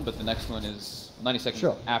this one, but the next one is 90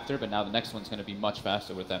 seconds after, but now the next one's going to be much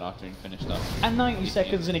faster with that Octarine finished up. And 90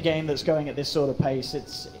 seconds in a game that's going at this sort of pace,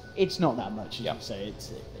 it's not that much, as you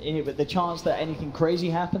say. But the chance that anything crazy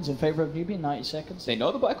happens in favor of Newbee in 90 seconds... They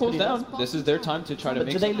know the black hole's down. This is their time to try to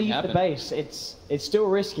make something happen. Do they leave the base? It's still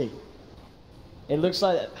risky. It looks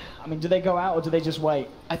like... do they go out or do they just wait?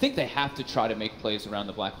 I think they have to try to make plays around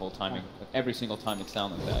the black hole timing. Every single time it's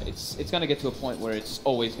down like that. It's going to get to a point where it's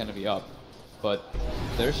always going to be up. But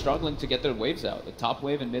they're struggling to get their waves out. The top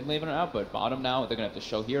wave and mid wave are out, but bottom now, they're going to have to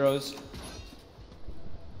show heroes.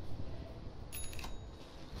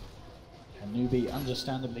 And Newbee,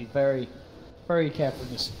 understandably, very, very careful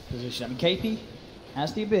in this position. KP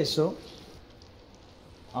has the Abyssal.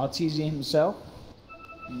 Arteezy himself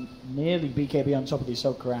nearly BKB on top of the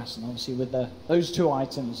Assault Cuirass, and obviously with those two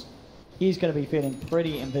items, he's going to be feeling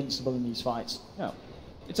pretty invincible in these fights. Yeah.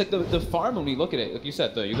 It's like the farm when we look at it, like you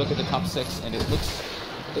said, you look at the top 6 and it looks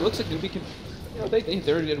like Newbee can, you know,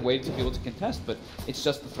 they're a good way to be able to contest, but it's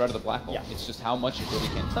just the threat of the black hole. Yeah. It's just how much it really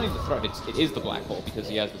can. It's not even the threat, it is the black hole because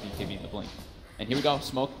he has the BKB in the blink. And here we go,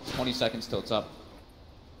 smoke, 20 seconds till it's up.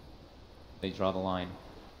 They draw the line.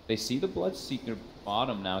 They see the Bloodseeker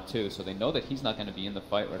bottom now too, so they know that he's not going to be in the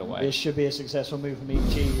fight right away. This should be a successful move from EG.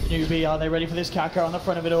 Newbee, are they ready for this? Kaka on the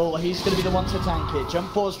front of it all. He's going to be the one to tank it.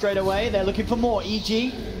 Jump forward straight away. They're looking for more.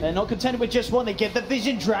 EG, they're not contented with just one. They get the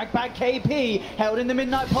vision, drag back KP, held in the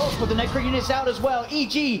Midnight Pulse with the Necro units out as well.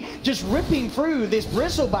 EG just ripping through this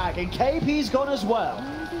bristleback, and KP's gone as well.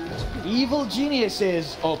 Evil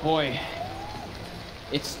geniuses. Oh boy.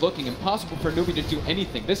 It's looking impossible for Newbee to do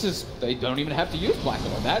anything. They don't even have to use Black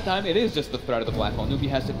Hole. That time, it is just the threat of the Black Hole. Newbee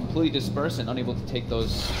has to completely disperse and unable to take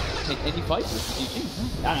any fights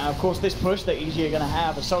with EG. And of course, this push that EG are going to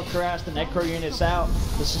have, Assault Cuirass, the Necro units out,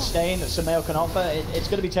 the sustain that Sumail can offer, it's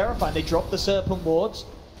going to be terrifying. They drop the Serpent Wards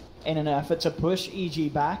in an effort to push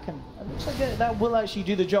EG back, and it looks like that will actually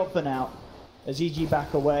do the job for now, as EG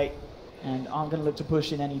back away and aren't going to look to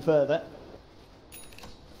push in any further.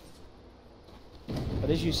 But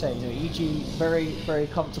as you say, you know, EG very, very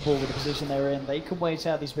comfortable with the position they're in. They can wait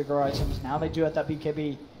out these bigger items. Now they do have that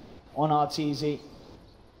BKB on RTZ,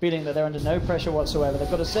 feeling that they're under no pressure whatsoever. They've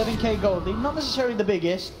got a 7k gold lead, not necessarily the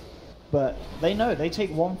biggest, but they know they take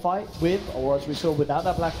one fight with, or as we saw without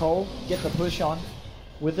that black hole, get the push on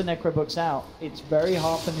with the Necro books out. It's very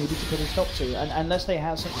hard for Newbee to put a stop to, and unless they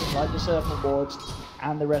have something like the Serpent Wards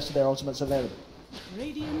and the rest of their ultimates available.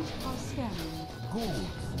 Radiant are scanning. Gold.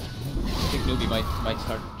 I think Newbee might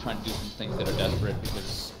start trying to do some things that are desperate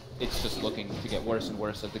because it's just looking to get worse and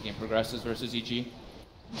worse as the game progresses versus EG.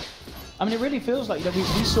 I mean, it really feels like, you know, we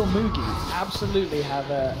saw Mugi absolutely have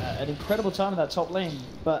an incredible time in that top lane,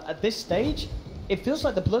 but at this stage, it feels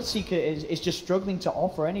like the Bloodseeker is just struggling to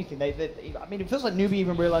offer anything. I mean, it feels like Newbee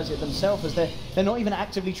even realized it themselves, as they're not even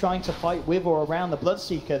actively trying to fight with or around the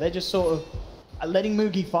Bloodseeker. They're just sort of letting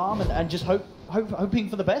Mugi farm and just hoping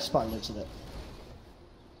for the best by the looks of it.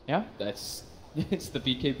 Yeah, it's the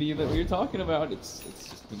BKB that we were talking about. It's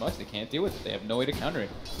just too much. They can't deal with it. They have no way to counter it.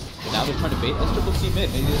 But now they're trying to bait Sccc mid.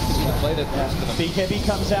 Maybe this could be the play that works for them. BKB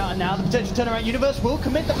comes out, and now the potential turnaround. Universe will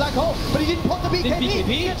commit the black hole, but he didn't pop the BKB.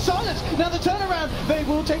 He gets silenced. Now the turnaround. They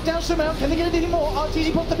will take down Sumail. Can they get anything more?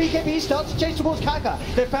 RTZ pops the BKB, starts to chase towards Kaka.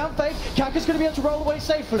 They found Faith. Kaka's going to be able to roll away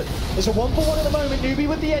safely. It's a 1-for-1 at the moment. Newbee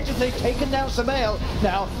with the edges. They've taken down Sumail.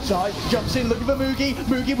 Now Zai jumps in looking for Mugi.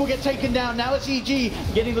 Mugi will get taken down. Now it's EG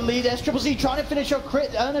getting the lead. Sccc trying to finish her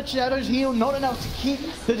crit. Earn a Shadow's heal, not enough to keep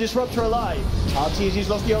the Disruptor alive. RTZ's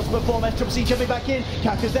lost the ultimate form. Sccc jumping back in.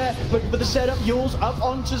 Kaka's there, looking for the setup. Yule's up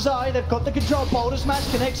onto Zai. They've got the control. Boulder Smash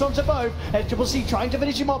connects onto both. Sccc trying to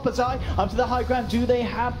finish him off, but Zai up to the high ground. Do they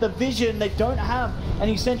have the vision? They don't have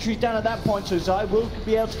any sentries down at that point, so Zai will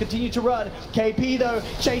be able to continue to run. KP though,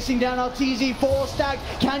 chasing down RTZ. 4 stack.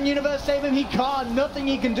 Can Universe save him? He can't. Nothing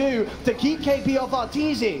he can do to keep KP off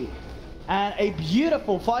RTZ. And a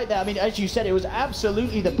beautiful fight there. I mean, as you said, it was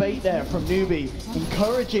absolutely the bait there from Newbee,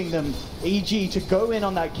 encouraging them, EG, to go in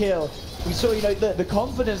on that kill. We saw, you know, the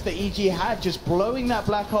confidence that EG had, just blowing that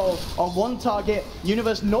black hole on one target.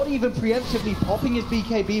 Universe not even preemptively popping his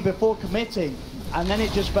BKB before committing, and then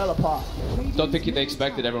it just fell apart. Don't think they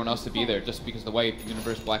expected everyone else to be there just because the way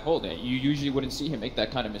Universe black hole did. You usually wouldn't see him make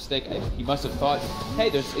that kind of mistake. He must have thought, hey,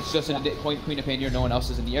 it's just a Queen of Pain here, no one else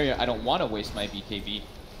is in the area. I don't want to waste my BKB.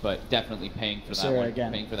 But definitely paying for that one,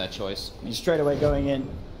 again. Paying for that choice. He's straight away going in,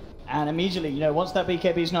 and immediately, you know, once that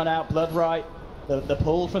BKB's not out, Blood Right, the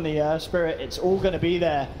pull from the Spirit, it's all going to be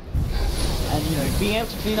there. And, you know, being able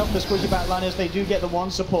to clean up the squishy backliners, they do get the one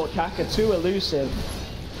support. Kaka too elusive.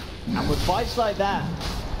 And with fights like that,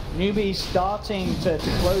 Newbee starting to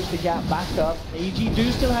close the gap back up. EG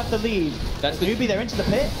do still have the lead. That's Newbee, they're into the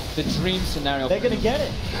pit. The dream scenario. They're going to get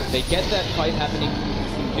it. They get that fight happening.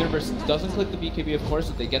 Universe doesn't click the BKB, of course,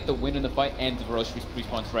 but they get the win in the fight, and the Roche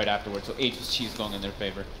respawns right afterwards. So HSG's going in their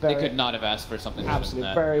favor. They could not have asked for something better than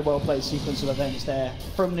that. Very well played sequence of events there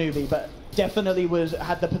from Newbee, but definitely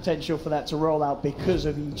had the potential for that to roll out because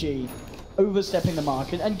of EG overstepping the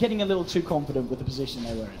mark and getting a little too confident with the position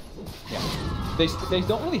they were in. Yeah. They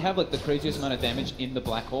don't really have like the craziest amount of damage in the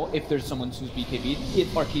black hole if there's someone who's BKB, if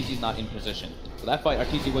RTZ's not in position. So that fight,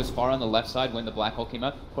 RTZ was far on the left side when the black hole came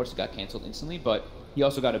out. Of course, it got cancelled instantly, but he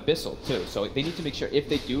also got Abyssal too. So they need to make sure if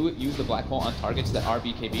they do use the black hole on targets that are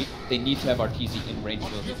BKB, they need to have RTZ in range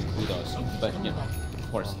to do those. But, you know,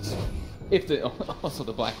 of course, If the also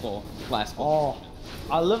the black hole blast ball. Oh,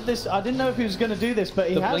 I love this. I didn't know if he was going to do this, but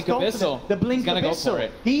he has Blink gone Abyssal. for the Blink He's gonna Abyssal. go for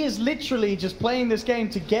it. He is literally just playing this game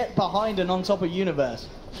to get behind and on top of Universe.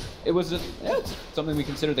 It was it's something we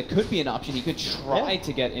considered that could be an option. He could try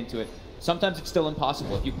to get into it. Sometimes it's still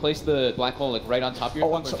impossible. If you place the black hole like right on top of your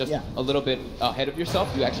thumb, or just a little bit ahead of yourself,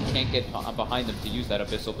 you actually can't get behind them to use that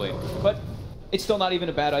Abyssal Blade. But it's still not even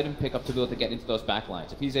a bad item pick up to be able to get into those back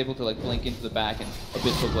lines. If he's able to like blink into the back and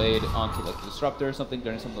Abyssal Blade onto like the Disruptor or something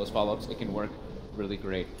during some of those follow-ups, it can work really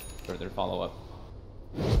great for their follow-up.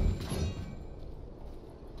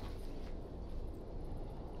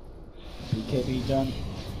 BKB done.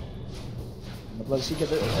 The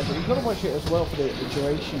Bloodseeker, you've got to watch it as well for the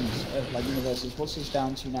durations of like Universes. What's this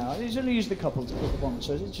down to now? He's only used a couple to put the bomb,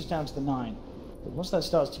 so it's just down to the 9. But once that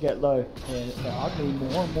starts to get low, there are going to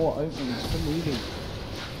be more and more openings for Newbee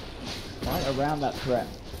right around that threat.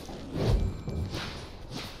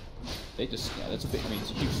 They just, that's a big, I mean,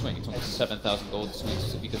 it's a huge swing. It's almost 7,000 gold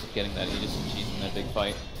swings because of getting that Aegis and Cheese in that big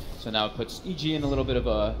fight. So now it puts EG in a little bit of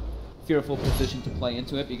a fearful position to play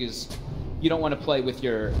into it because you don't want to play with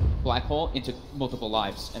your black hole into multiple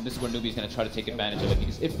lives, and this is where Newbee's going to try to take advantage of it,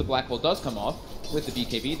 because if the black hole does come off with the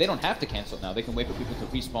BKB, they don't have to cancel it now. They can wait for people to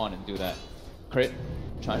respawn and do that. Crit,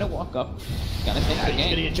 trying to walk up, gonna take the game. He's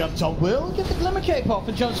gonna get jumped on. Will get the Glimmer Cape off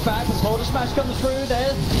and jumps back. The Boulder Smash comes through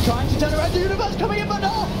there, trying to turn around. The Universe coming in, but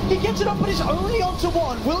no! He gets it off, but it's only onto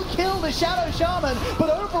 1. Will kill the Shadow Shaman, but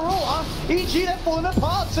overall, EG they're falling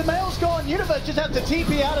apart. Samael's gone. Universe just has to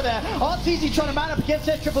TP out of there. RTZ trying to man up against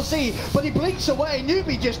SCC, but he blinks away.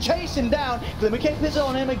 Newbee just chasing down. Glimmer Cape is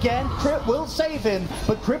on him again. Crit will save him,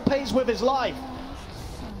 but Crit pays with his life.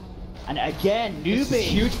 And again, Newbee. This is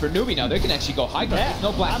huge for Newbee now. They can actually go high ground. There's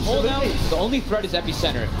no black hole now. The only threat is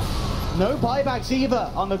Epicenter. No buybacks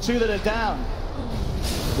either on the 2 that are down.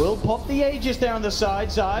 Will pop the Aegis there on the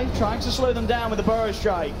side. Zai trying to slow them down with the Burrow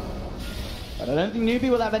Strike. But I don't think Newbee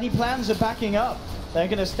will have any plans of backing up. They're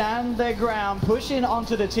going to stand their ground, pushing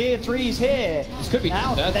onto the tier 3s here. This could be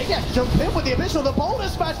now. They get jumped in with the Abyssal. The Boulder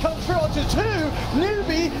Smash comes through onto 2.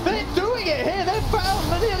 Newbee, they're doing it here. They're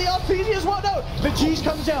found nearly RTZ as well. No, the G's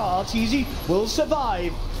comes out. RTZ will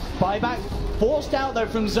survive. Buyback forced out though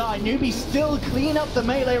from Zai. Newbee still clean up the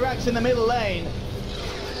melee racks in the middle lane.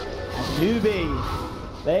 And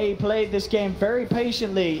Newbee, they played this game very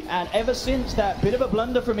patiently, and ever since that bit of a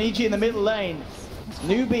blunder from EG in the middle lane,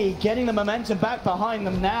 Newbee getting the momentum back behind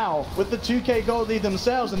them now with the 2k gold lead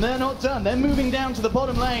themselves, and they're not done. They're moving down to the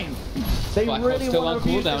bottom lane. They Black really want to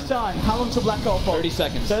abuse this time. How long till Black Hole fall? 30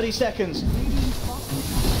 seconds. 30 seconds.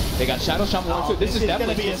 They got Shadow Shaman 1-2. This is going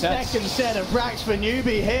to be a second set of racks for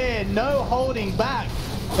Newbee here. No holding back.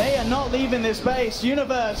 They are not leaving this base.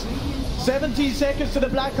 Universe, 17 seconds to the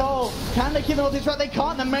black hole. Can they kill them off this rack? They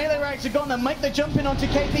can't. The melee racks are gone. They make the jump in onto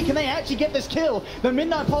KP. Can they actually get this kill? The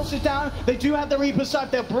Midnight Pulse is down. They do have the Reaper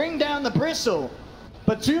Sight. They'll bring down the Bristle.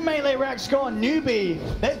 But 2 melee racks gone. Newbee,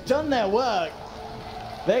 they've done their work.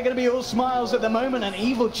 They're going to be all smiles at the moment, and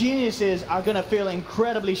Evil Geniuses are going to feel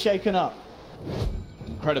incredibly shaken up.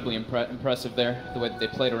 Incredibly impressive there, the way that they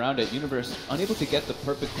played around it. Universe unable to get the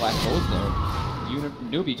perfect black holes there.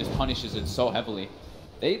 Newbee just punishes it so heavily.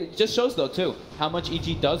 It just shows, though, too, how much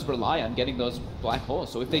EG does rely on getting those black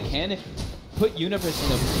holes. So if they can put Universe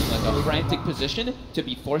in a frantic position to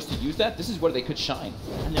be forced to use that, this is where they could shine.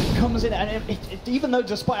 And it comes in, and even though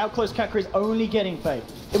despite how close Kakra is only getting Fade,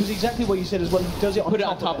 it was exactly what you said as well. He does it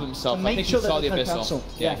on top of himself. To make sure he saw that the there's no Abyssal. cancel.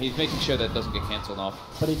 Yeah, he's making sure that it doesn't get canceled off.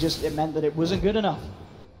 But it meant that it wasn't good enough.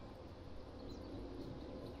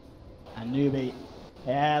 And Newbee,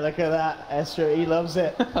 yeah, look at that. Esther, he loves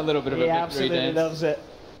it. A little bit of a victory dance. He absolutely loves it.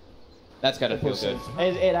 That's got to feel good.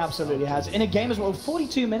 It absolutely has. In a game as well,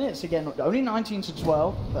 42 minutes again, only 19 to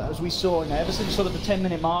 12, but as we saw, ever since sort of the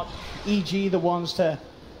 10-minute mark, EG the ones to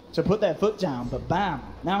put their foot down, but bam,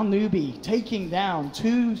 now Newbee taking down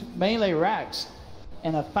 2 melee racks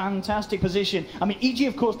in a fantastic position. I mean, EG,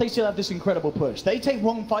 of course, they still have this incredible push. They take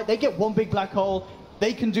 1 fight, they get 1 big black hole,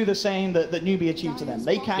 they can do the same that Newbee achieved to them.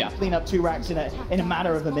 They can clean up 2 racks in a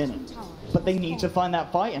matter of a minute. But they need to find that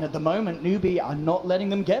fight, and at the moment, Newbee are not letting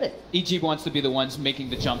them get it. EG wants to be the ones making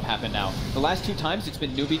the jump happen now. The last 2 times, it's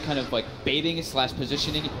been Newbee kind of like baiting /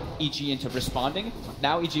 positioning EG into responding.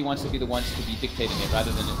 Now EG wants to be the ones to be dictating it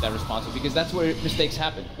rather than that responsive, because that's where mistakes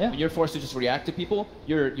happen. Yeah. When you're forced to just react to people,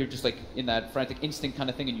 you're just like in that frantic instinct kind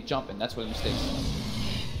of thing, and you jump, and that's where the mistakes come.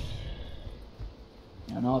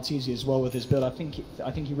 And RTZ as well with his build, I think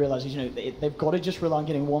he realizes, they've got to just rely on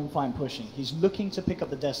getting 1 fight pushing. He's looking to pick up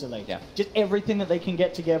the Desolate. Yeah. Just everything that they can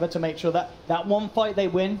get together to make sure that 1 fight they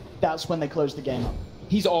win, that's when they close the game up.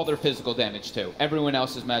 he's all their physical damage too. Everyone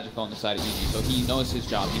else is magical on the side of EG, so he knows his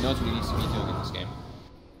job. He knows what he needs to be doing in this game.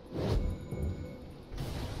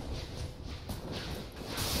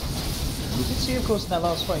 You can see, of course, in that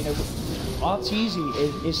last fight, you know,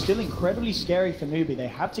 Arteezy is still incredibly scary for Newbee. They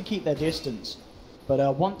have to keep their distance.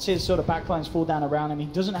 But once his sort of backlines fall down around him, he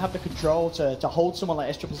doesn't have the control to hold someone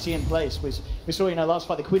like Sccc in place. We saw, you know, last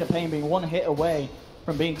fight, the Queen of Pain being one hit away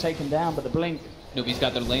from being taken down, but the Blink... Newbee's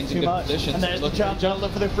got their lanes in good positions. And there's the Chun.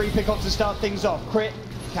 Look for the free pick off to start things off. Crit,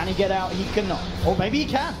 can he get out? He cannot. Or maybe he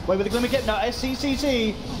can. Wait with the glimmer get. No,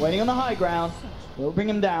 Sccc waiting on the high ground. Will bring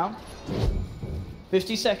him down.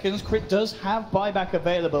 50 seconds. Crit does have buyback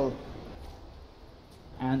available.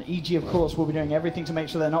 And EG, of course, will be doing everything to make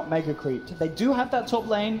sure they're not mega creeped. They do have that top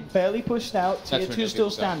lane fairly pushed out. Tier 2 still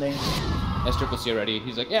standing. Sccc already.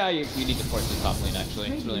 He's like, yeah, you need to force the top lane, actually.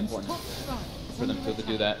 It's really important for them to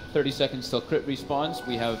do that. 30 seconds till Crit respawns.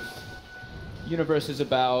 We have... Universe is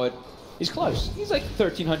about... He's close. He's like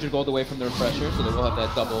 1,300 gold away from the refresher, so they will have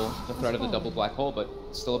that the threat of the double black hole, but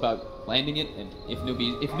it's still about landing it. And if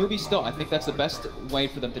Newbee still, I think that's the best way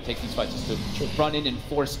for them to take these fights, is to run in and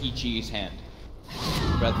force EG's hand,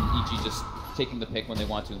 rather than EG just taking the pick when they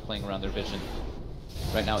want to and playing around their vision.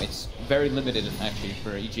 Right now, it's very limited, actually,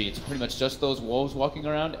 for EG. It's pretty much just those wolves walking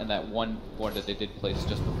around and that one ward that they did place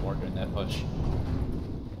just before during that push.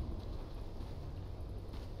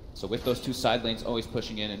 So with those two side lanes always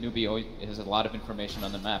pushing in, and Newbee always has a lot of information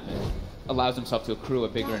on the map and allows himself to accrue a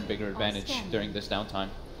bigger and bigger advantage during this downtime.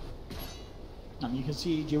 And you can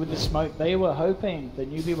see EG with the smoke. They were hoping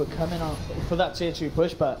that Newbee would come in for that tier 2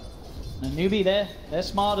 push, but Newbee, they're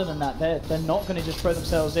smarter than that. They're not going to just throw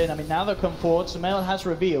themselves in. I mean, now they'll come forward. Sumail has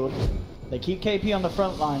revealed. They keep KP on the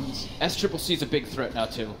front lines. Sccc is a big threat now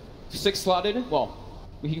too. 6 slotted, well,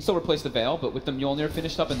 he can still replace the Veil, but with the Mjolnir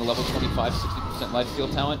finished up and the level 25, 60% life steal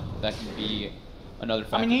talent, that can be another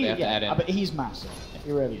factor they have to add in. But he's massive.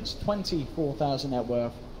 He really is. 24,000 net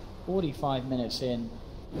worth, 45 minutes in.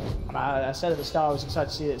 And I said at the start I was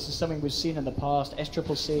excited to see it. This is something we've seen in the past.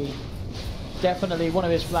 Sccc, definitely one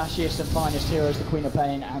of his flashiest and finest heroes, the Queen of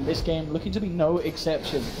Pain, and this game looking to be no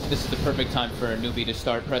exception. This is the perfect time for Newbee to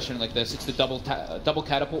start pressuring like this. It's the double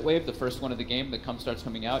catapult wave, the first one of the game that starts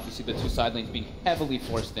coming out. You see the two side lanes being heavily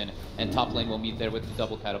forced in, and top lane will meet there with the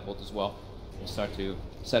double catapult as well. We'll start to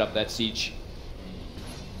set up that siege.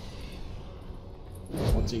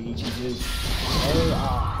 What do EG do? They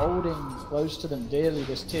are holding close to them dearly,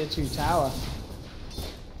 this tier 2 tower.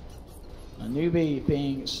 And Newbee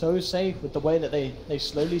being so safe with the way that they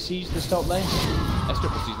slowly siege this top lane.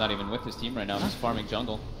 Sccc is not even with his team right now. He's farming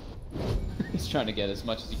jungle. He's trying to get as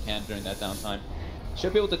much as he can during that downtime.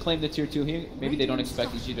 Should be able to claim the tier 2 here. Maybe they don't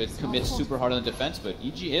expect EG to commit super hard on the defense, but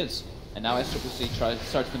EG is. And now Sccc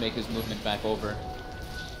starts to make his movement back over.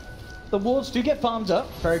 The wards do get farmed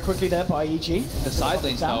up very quickly there by EG. The side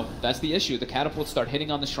lanes, though, that's the issue. The catapults start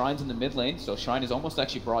hitting on the shrines in the mid lane, so shrine is almost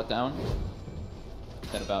actually brought down.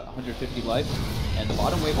 At about 150 life, and the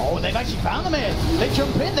bottom wave. Oh, they've actually found him here. They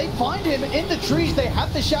jump in, they find him in the trees. They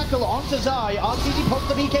have the shackle onto Zai. Arteezy pops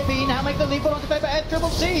the BKB, now make the leap onto paper.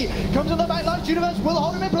 Sccc comes to the back line. Universe will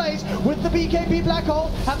hold him in place with the BKB black hole.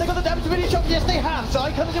 Have they got the damage to finish off? Yes, they have.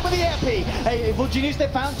 Zai comes in with the AP. Hey, Genius, they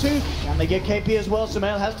found 2. Can they get KP as well?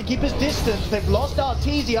 Sumail has to keep his distance. They've lost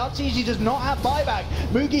Arteezy. Arteezy does not have buyback.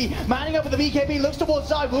 Mugi manning up with the BKB, looks towards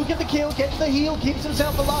Zai. Will get the kill, gets the heal, keeps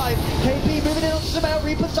himself alive. KP moving in onto Sumail.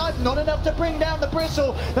 Reaper side, not enough to bring down the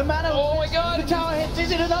bristle. The mana, oh my god, the tower hits, is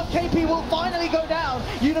it enough? KP will finally go down.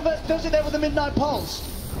 Universe does it there with the Midnight Pulse.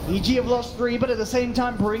 EG have lost 3, but at the same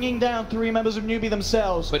time bringing down 3 members of Newbee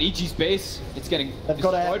themselves. But EG's base, it's getting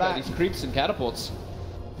destroyed by these creeps and catapults.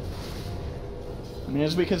 I mean,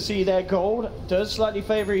 as we can see there, gold does slightly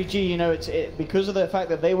favor EG. You know, it's because of the fact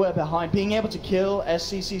that they were behind. Being able to kill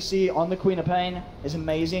Sccc on the Queen of Pain is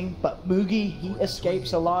amazing, but Mugi, he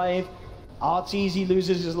escapes alive. Arteezy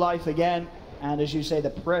loses his life again, and as you say, the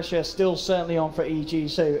pressure still certainly on for EG.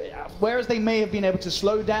 So whereas they may have been able to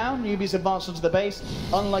slow down Newbee's advance onto the base,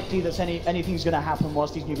 unlikely that anything's going to happen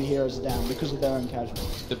whilst these Newbee heroes are down because of their own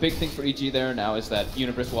casualties. The big thing for EG there now is that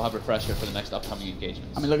Universe will have refresher for the next upcoming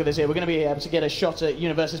engagements. I mean, look at this here. We're going to be able to get a shot at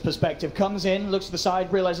Universe's perspective. Comes in, looks to the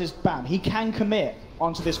side, realizes, bam, he can commit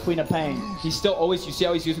onto this Queen of Pain. He's still always, you see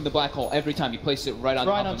how he's using the black hole every time. He places it right on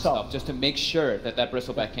top of himself, just to make sure that that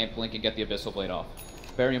bristleback can't blink and get the Abyssal Blade off.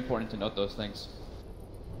 Very important to note those things.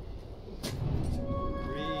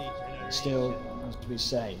 Still, as we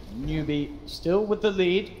say, Newbee still with the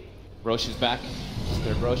lead. Roche is back.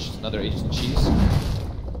 Third Roche, another Agent of Cheese.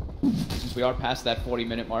 since we are past that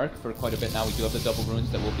 40-minute mark for quite a bit now, we do have the double runes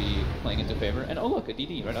that will be playing into favor. And oh look, a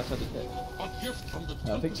DD right outside the pit.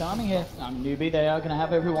 Perfect timing here. Newbee, they are going to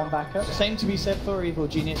have everyone back up. Same to be said for Evil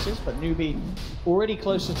Geniuses, but Newbee already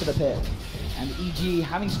closer to the pit. And EG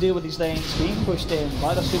having to deal with these lanes, being pushed in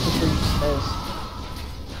by the super troops.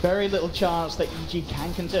 There's very little chance that EG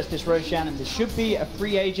can contest this Roshan, and there should be a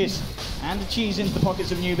free Aegis and a cheese into the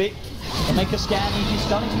pockets of Newbee. They'll make a scan. EG's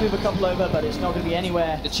starting to move a couple over, but it's not going to be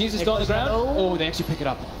anywhere. The cheese is still on the ground. Oh, they actually pick it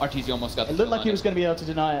up. RTZ almost got the It looked like he was going to be able to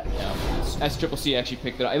deny it. Yeah, Sccc actually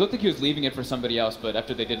picked it up. It looked like he was leaving it for somebody else, but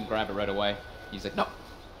after they didn't grab it right away, he's like, no.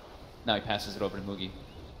 Now he passes it over to Mugi.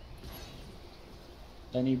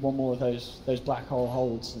 They need one more of those black hole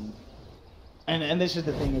holds. And this is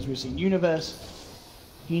the thing, as we've seen. Universe,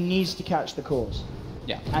 he needs to catch the cores.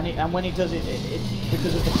 Yeah. And when he does it,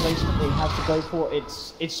 because of the placement that he has to go for,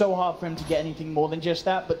 it's so hard for him to get anything more than just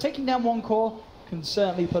that. But taking down one core can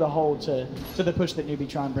certainly put a hold to the push that Newbee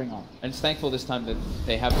try and bring on. And it's thankful this time that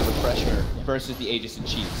they have the refresher versus the Aegis and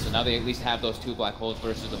Cheese. So now they at least have those two black holes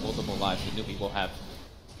versus the multiple lives that Newbee will have.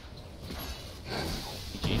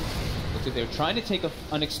 GG. Looks like they're trying to take an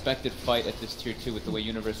unexpected fight at this tier 2 with the way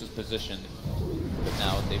Universe is positioned. But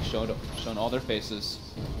now they've shown all their faces.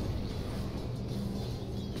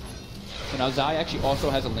 So now Zai actually also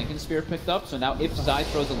has a Lincoln Sphere picked up, so now if Zai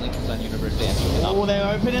throws a Lincoln on Universe, they actually win. Oh, they're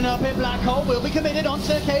opening up it. Black Hole will be committed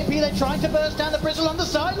onto KP. They're trying to burst down the Bristle on the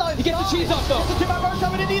sideline. He gets the cheese off though. The two-man rush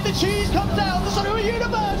coming in, the cheese comes down. The Son of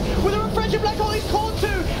Universe with a refreshing Black Hole. He's caught two.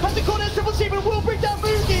 Has the corner Sccc, but will bring down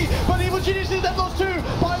Mugi. But Evil Geniuses, they've lost two.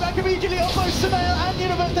 Buyback immediately on both Samael and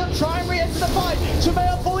Universe. They'll try and re-enter the fight.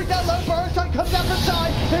 Samael falling down low. Burrowstrike comes down from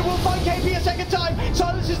side. They will find KP a second time.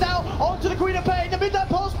 Silence is now onto the Queen of Pain. The midnight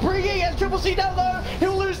pulse bringing Sccc down low.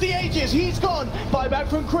 He'll lose the Aegis. He's gone. Buyback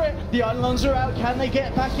from Crit. The Islanders are out. Can they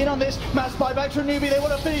get back in on this? Mass buyback from Newbee. They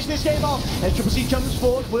want to finish this game off. Sccc jumps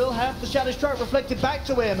forward. Will have the Shadow Strike reflected back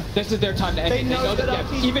to him. This is their time to end it. They know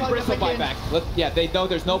that even Bristle buyback. Yeah, they know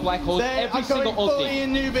there's no black holes. Every single ulti.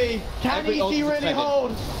 In Newbee. Can EG really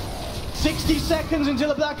hold? 60 seconds until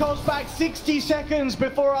the black hole's back. 60 seconds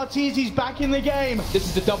before Arteezy's back in the game. This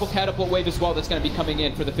is the double catapult wave as well that's going to be coming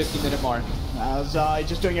in for the 50-minute mark. Zai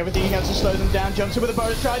just doing everything he can to slow them down. Jumps in with a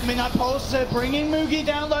bonus stride. Midnight Pulse bringing Mugi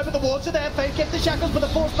down low, but the wards are there. Faith gets the shackles, but the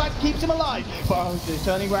force back keeps him alive. But he's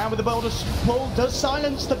turning around with the boulder pull. Does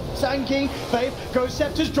silence the Sand King. Faith goes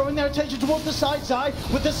Scepters, drawing their attention towards the side. Zai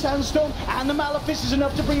with the Sandstorm and the Malefice is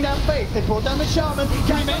enough to bring down Faith. They brought down the Shaman.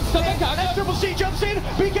 Sccc jumps in.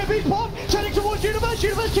 BKB's popped. Turning towards Universe.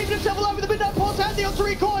 Universe keeping himself alive with the Midnight Pulse and the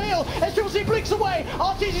Ultra Core heal. Sccc blinks away.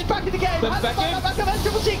 Arteezy's back in the game. And the back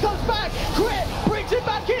of Sccc comes back. Brings him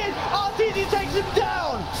back in. Arteezy takes him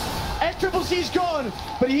down. Sccc's gone,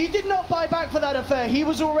 but he did not buy back for that affair. He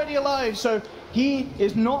was already alive, so he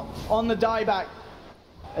is not on the dieback.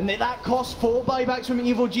 And that cost 4 buybacks from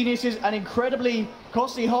Evil Geniuses, an incredibly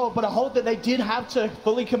costly hold, but a hold that they did have to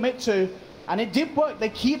fully commit to, and it did work. They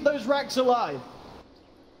keep those racks alive.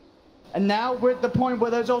 And now we're at the point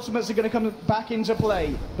where those ultimates are going to come back into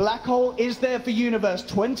play. Black Hole is there for Universe.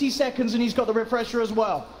 20 seconds, and he's got the refresher as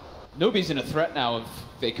well. Newbee's in a threat now. If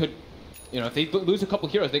they could, if they lose a couple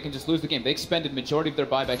heroes, they can just lose the game. They expended majority of their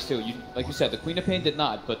buybacks too. Like you said, the Queen of Pain did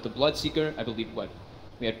not, but the Bloodseeker, I believe,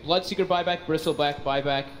 we had Bloodseeker buyback, Bristleback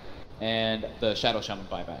buyback, and the Shadow Shaman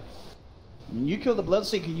buyback. When you kill the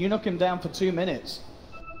Bloodseeker, you knock him down for 2 minutes.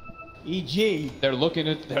 EG. They're looking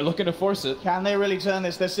to force it. Can they really turn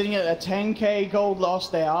this? They're sitting at a 10k gold loss.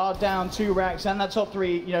 They are down 2 racks, and that top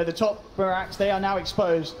 3, the top racks, they are now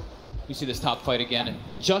exposed. You see this top fight again, and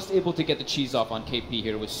just able to get the cheese off on KP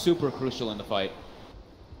here was super crucial in the fight.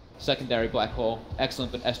 Secondary black hole,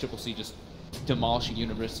 excellent, but Sccc just demolishing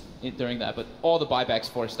Universe during that, but all the buybacks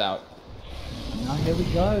forced out. Now here we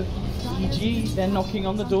go. EG, they're knocking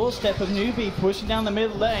on the doorstep of Newbee, pushing down the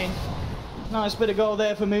middle lane. Nice bit of goal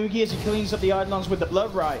there for Mugi as he cleans up the Eidolons with the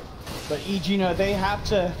blood right. But EG, they have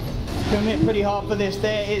to commit pretty hard for this.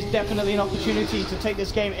 There is definitely an opportunity to take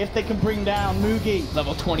this game if they can bring down Mugi.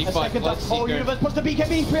 Level 25 Bloodseeker. Universe puts the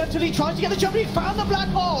BKB preemptively, tries to get the jump, he found the black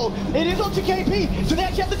hole. It is onto KP, so they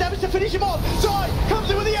actually have the damage to finish him off. Zai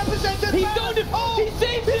comes in with the epicenter. He zoned him. Oh, he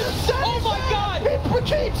saved him. Oh my god. It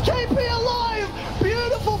keeps KP alive.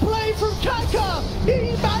 Beautiful play from Kaka.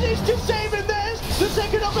 He managed to save him there. The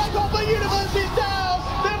second up black hole, but Universe is down.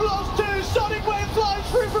 They've lost 2. Sonic Wave flies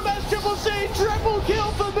through from Sccc. Triple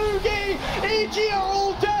kill for Mugi. EG are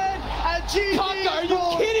all dead. And GG. Kaka, are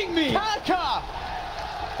you kidding me? Kaka.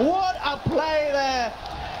 What a play there.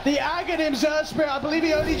 The Aghanim Zerg Spirit, I believe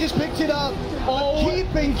he only just picked it up. Oh,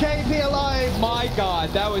 keeping KP alive. My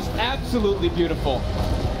god, that was absolutely beautiful.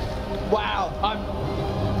 Wow.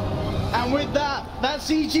 And with that, that's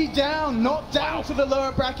CG down, knocked down to the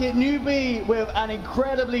lower bracket. Newbee with an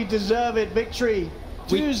incredibly deserved victory.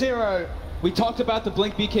 2-0. We talked about the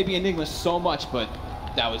Blink BKB Enigma so much, but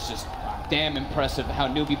that was just damn impressive how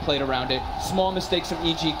Newbee played around it. Small mistakes from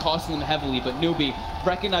EG costing them heavily, but Newbee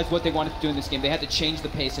recognized what they wanted to do in this game. They had to change the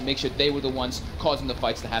pace and make sure they were the ones causing the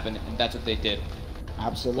fights to happen, and that's what they did.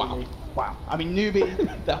 Absolutely. Wow. I mean, Newbee,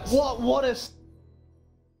 what a...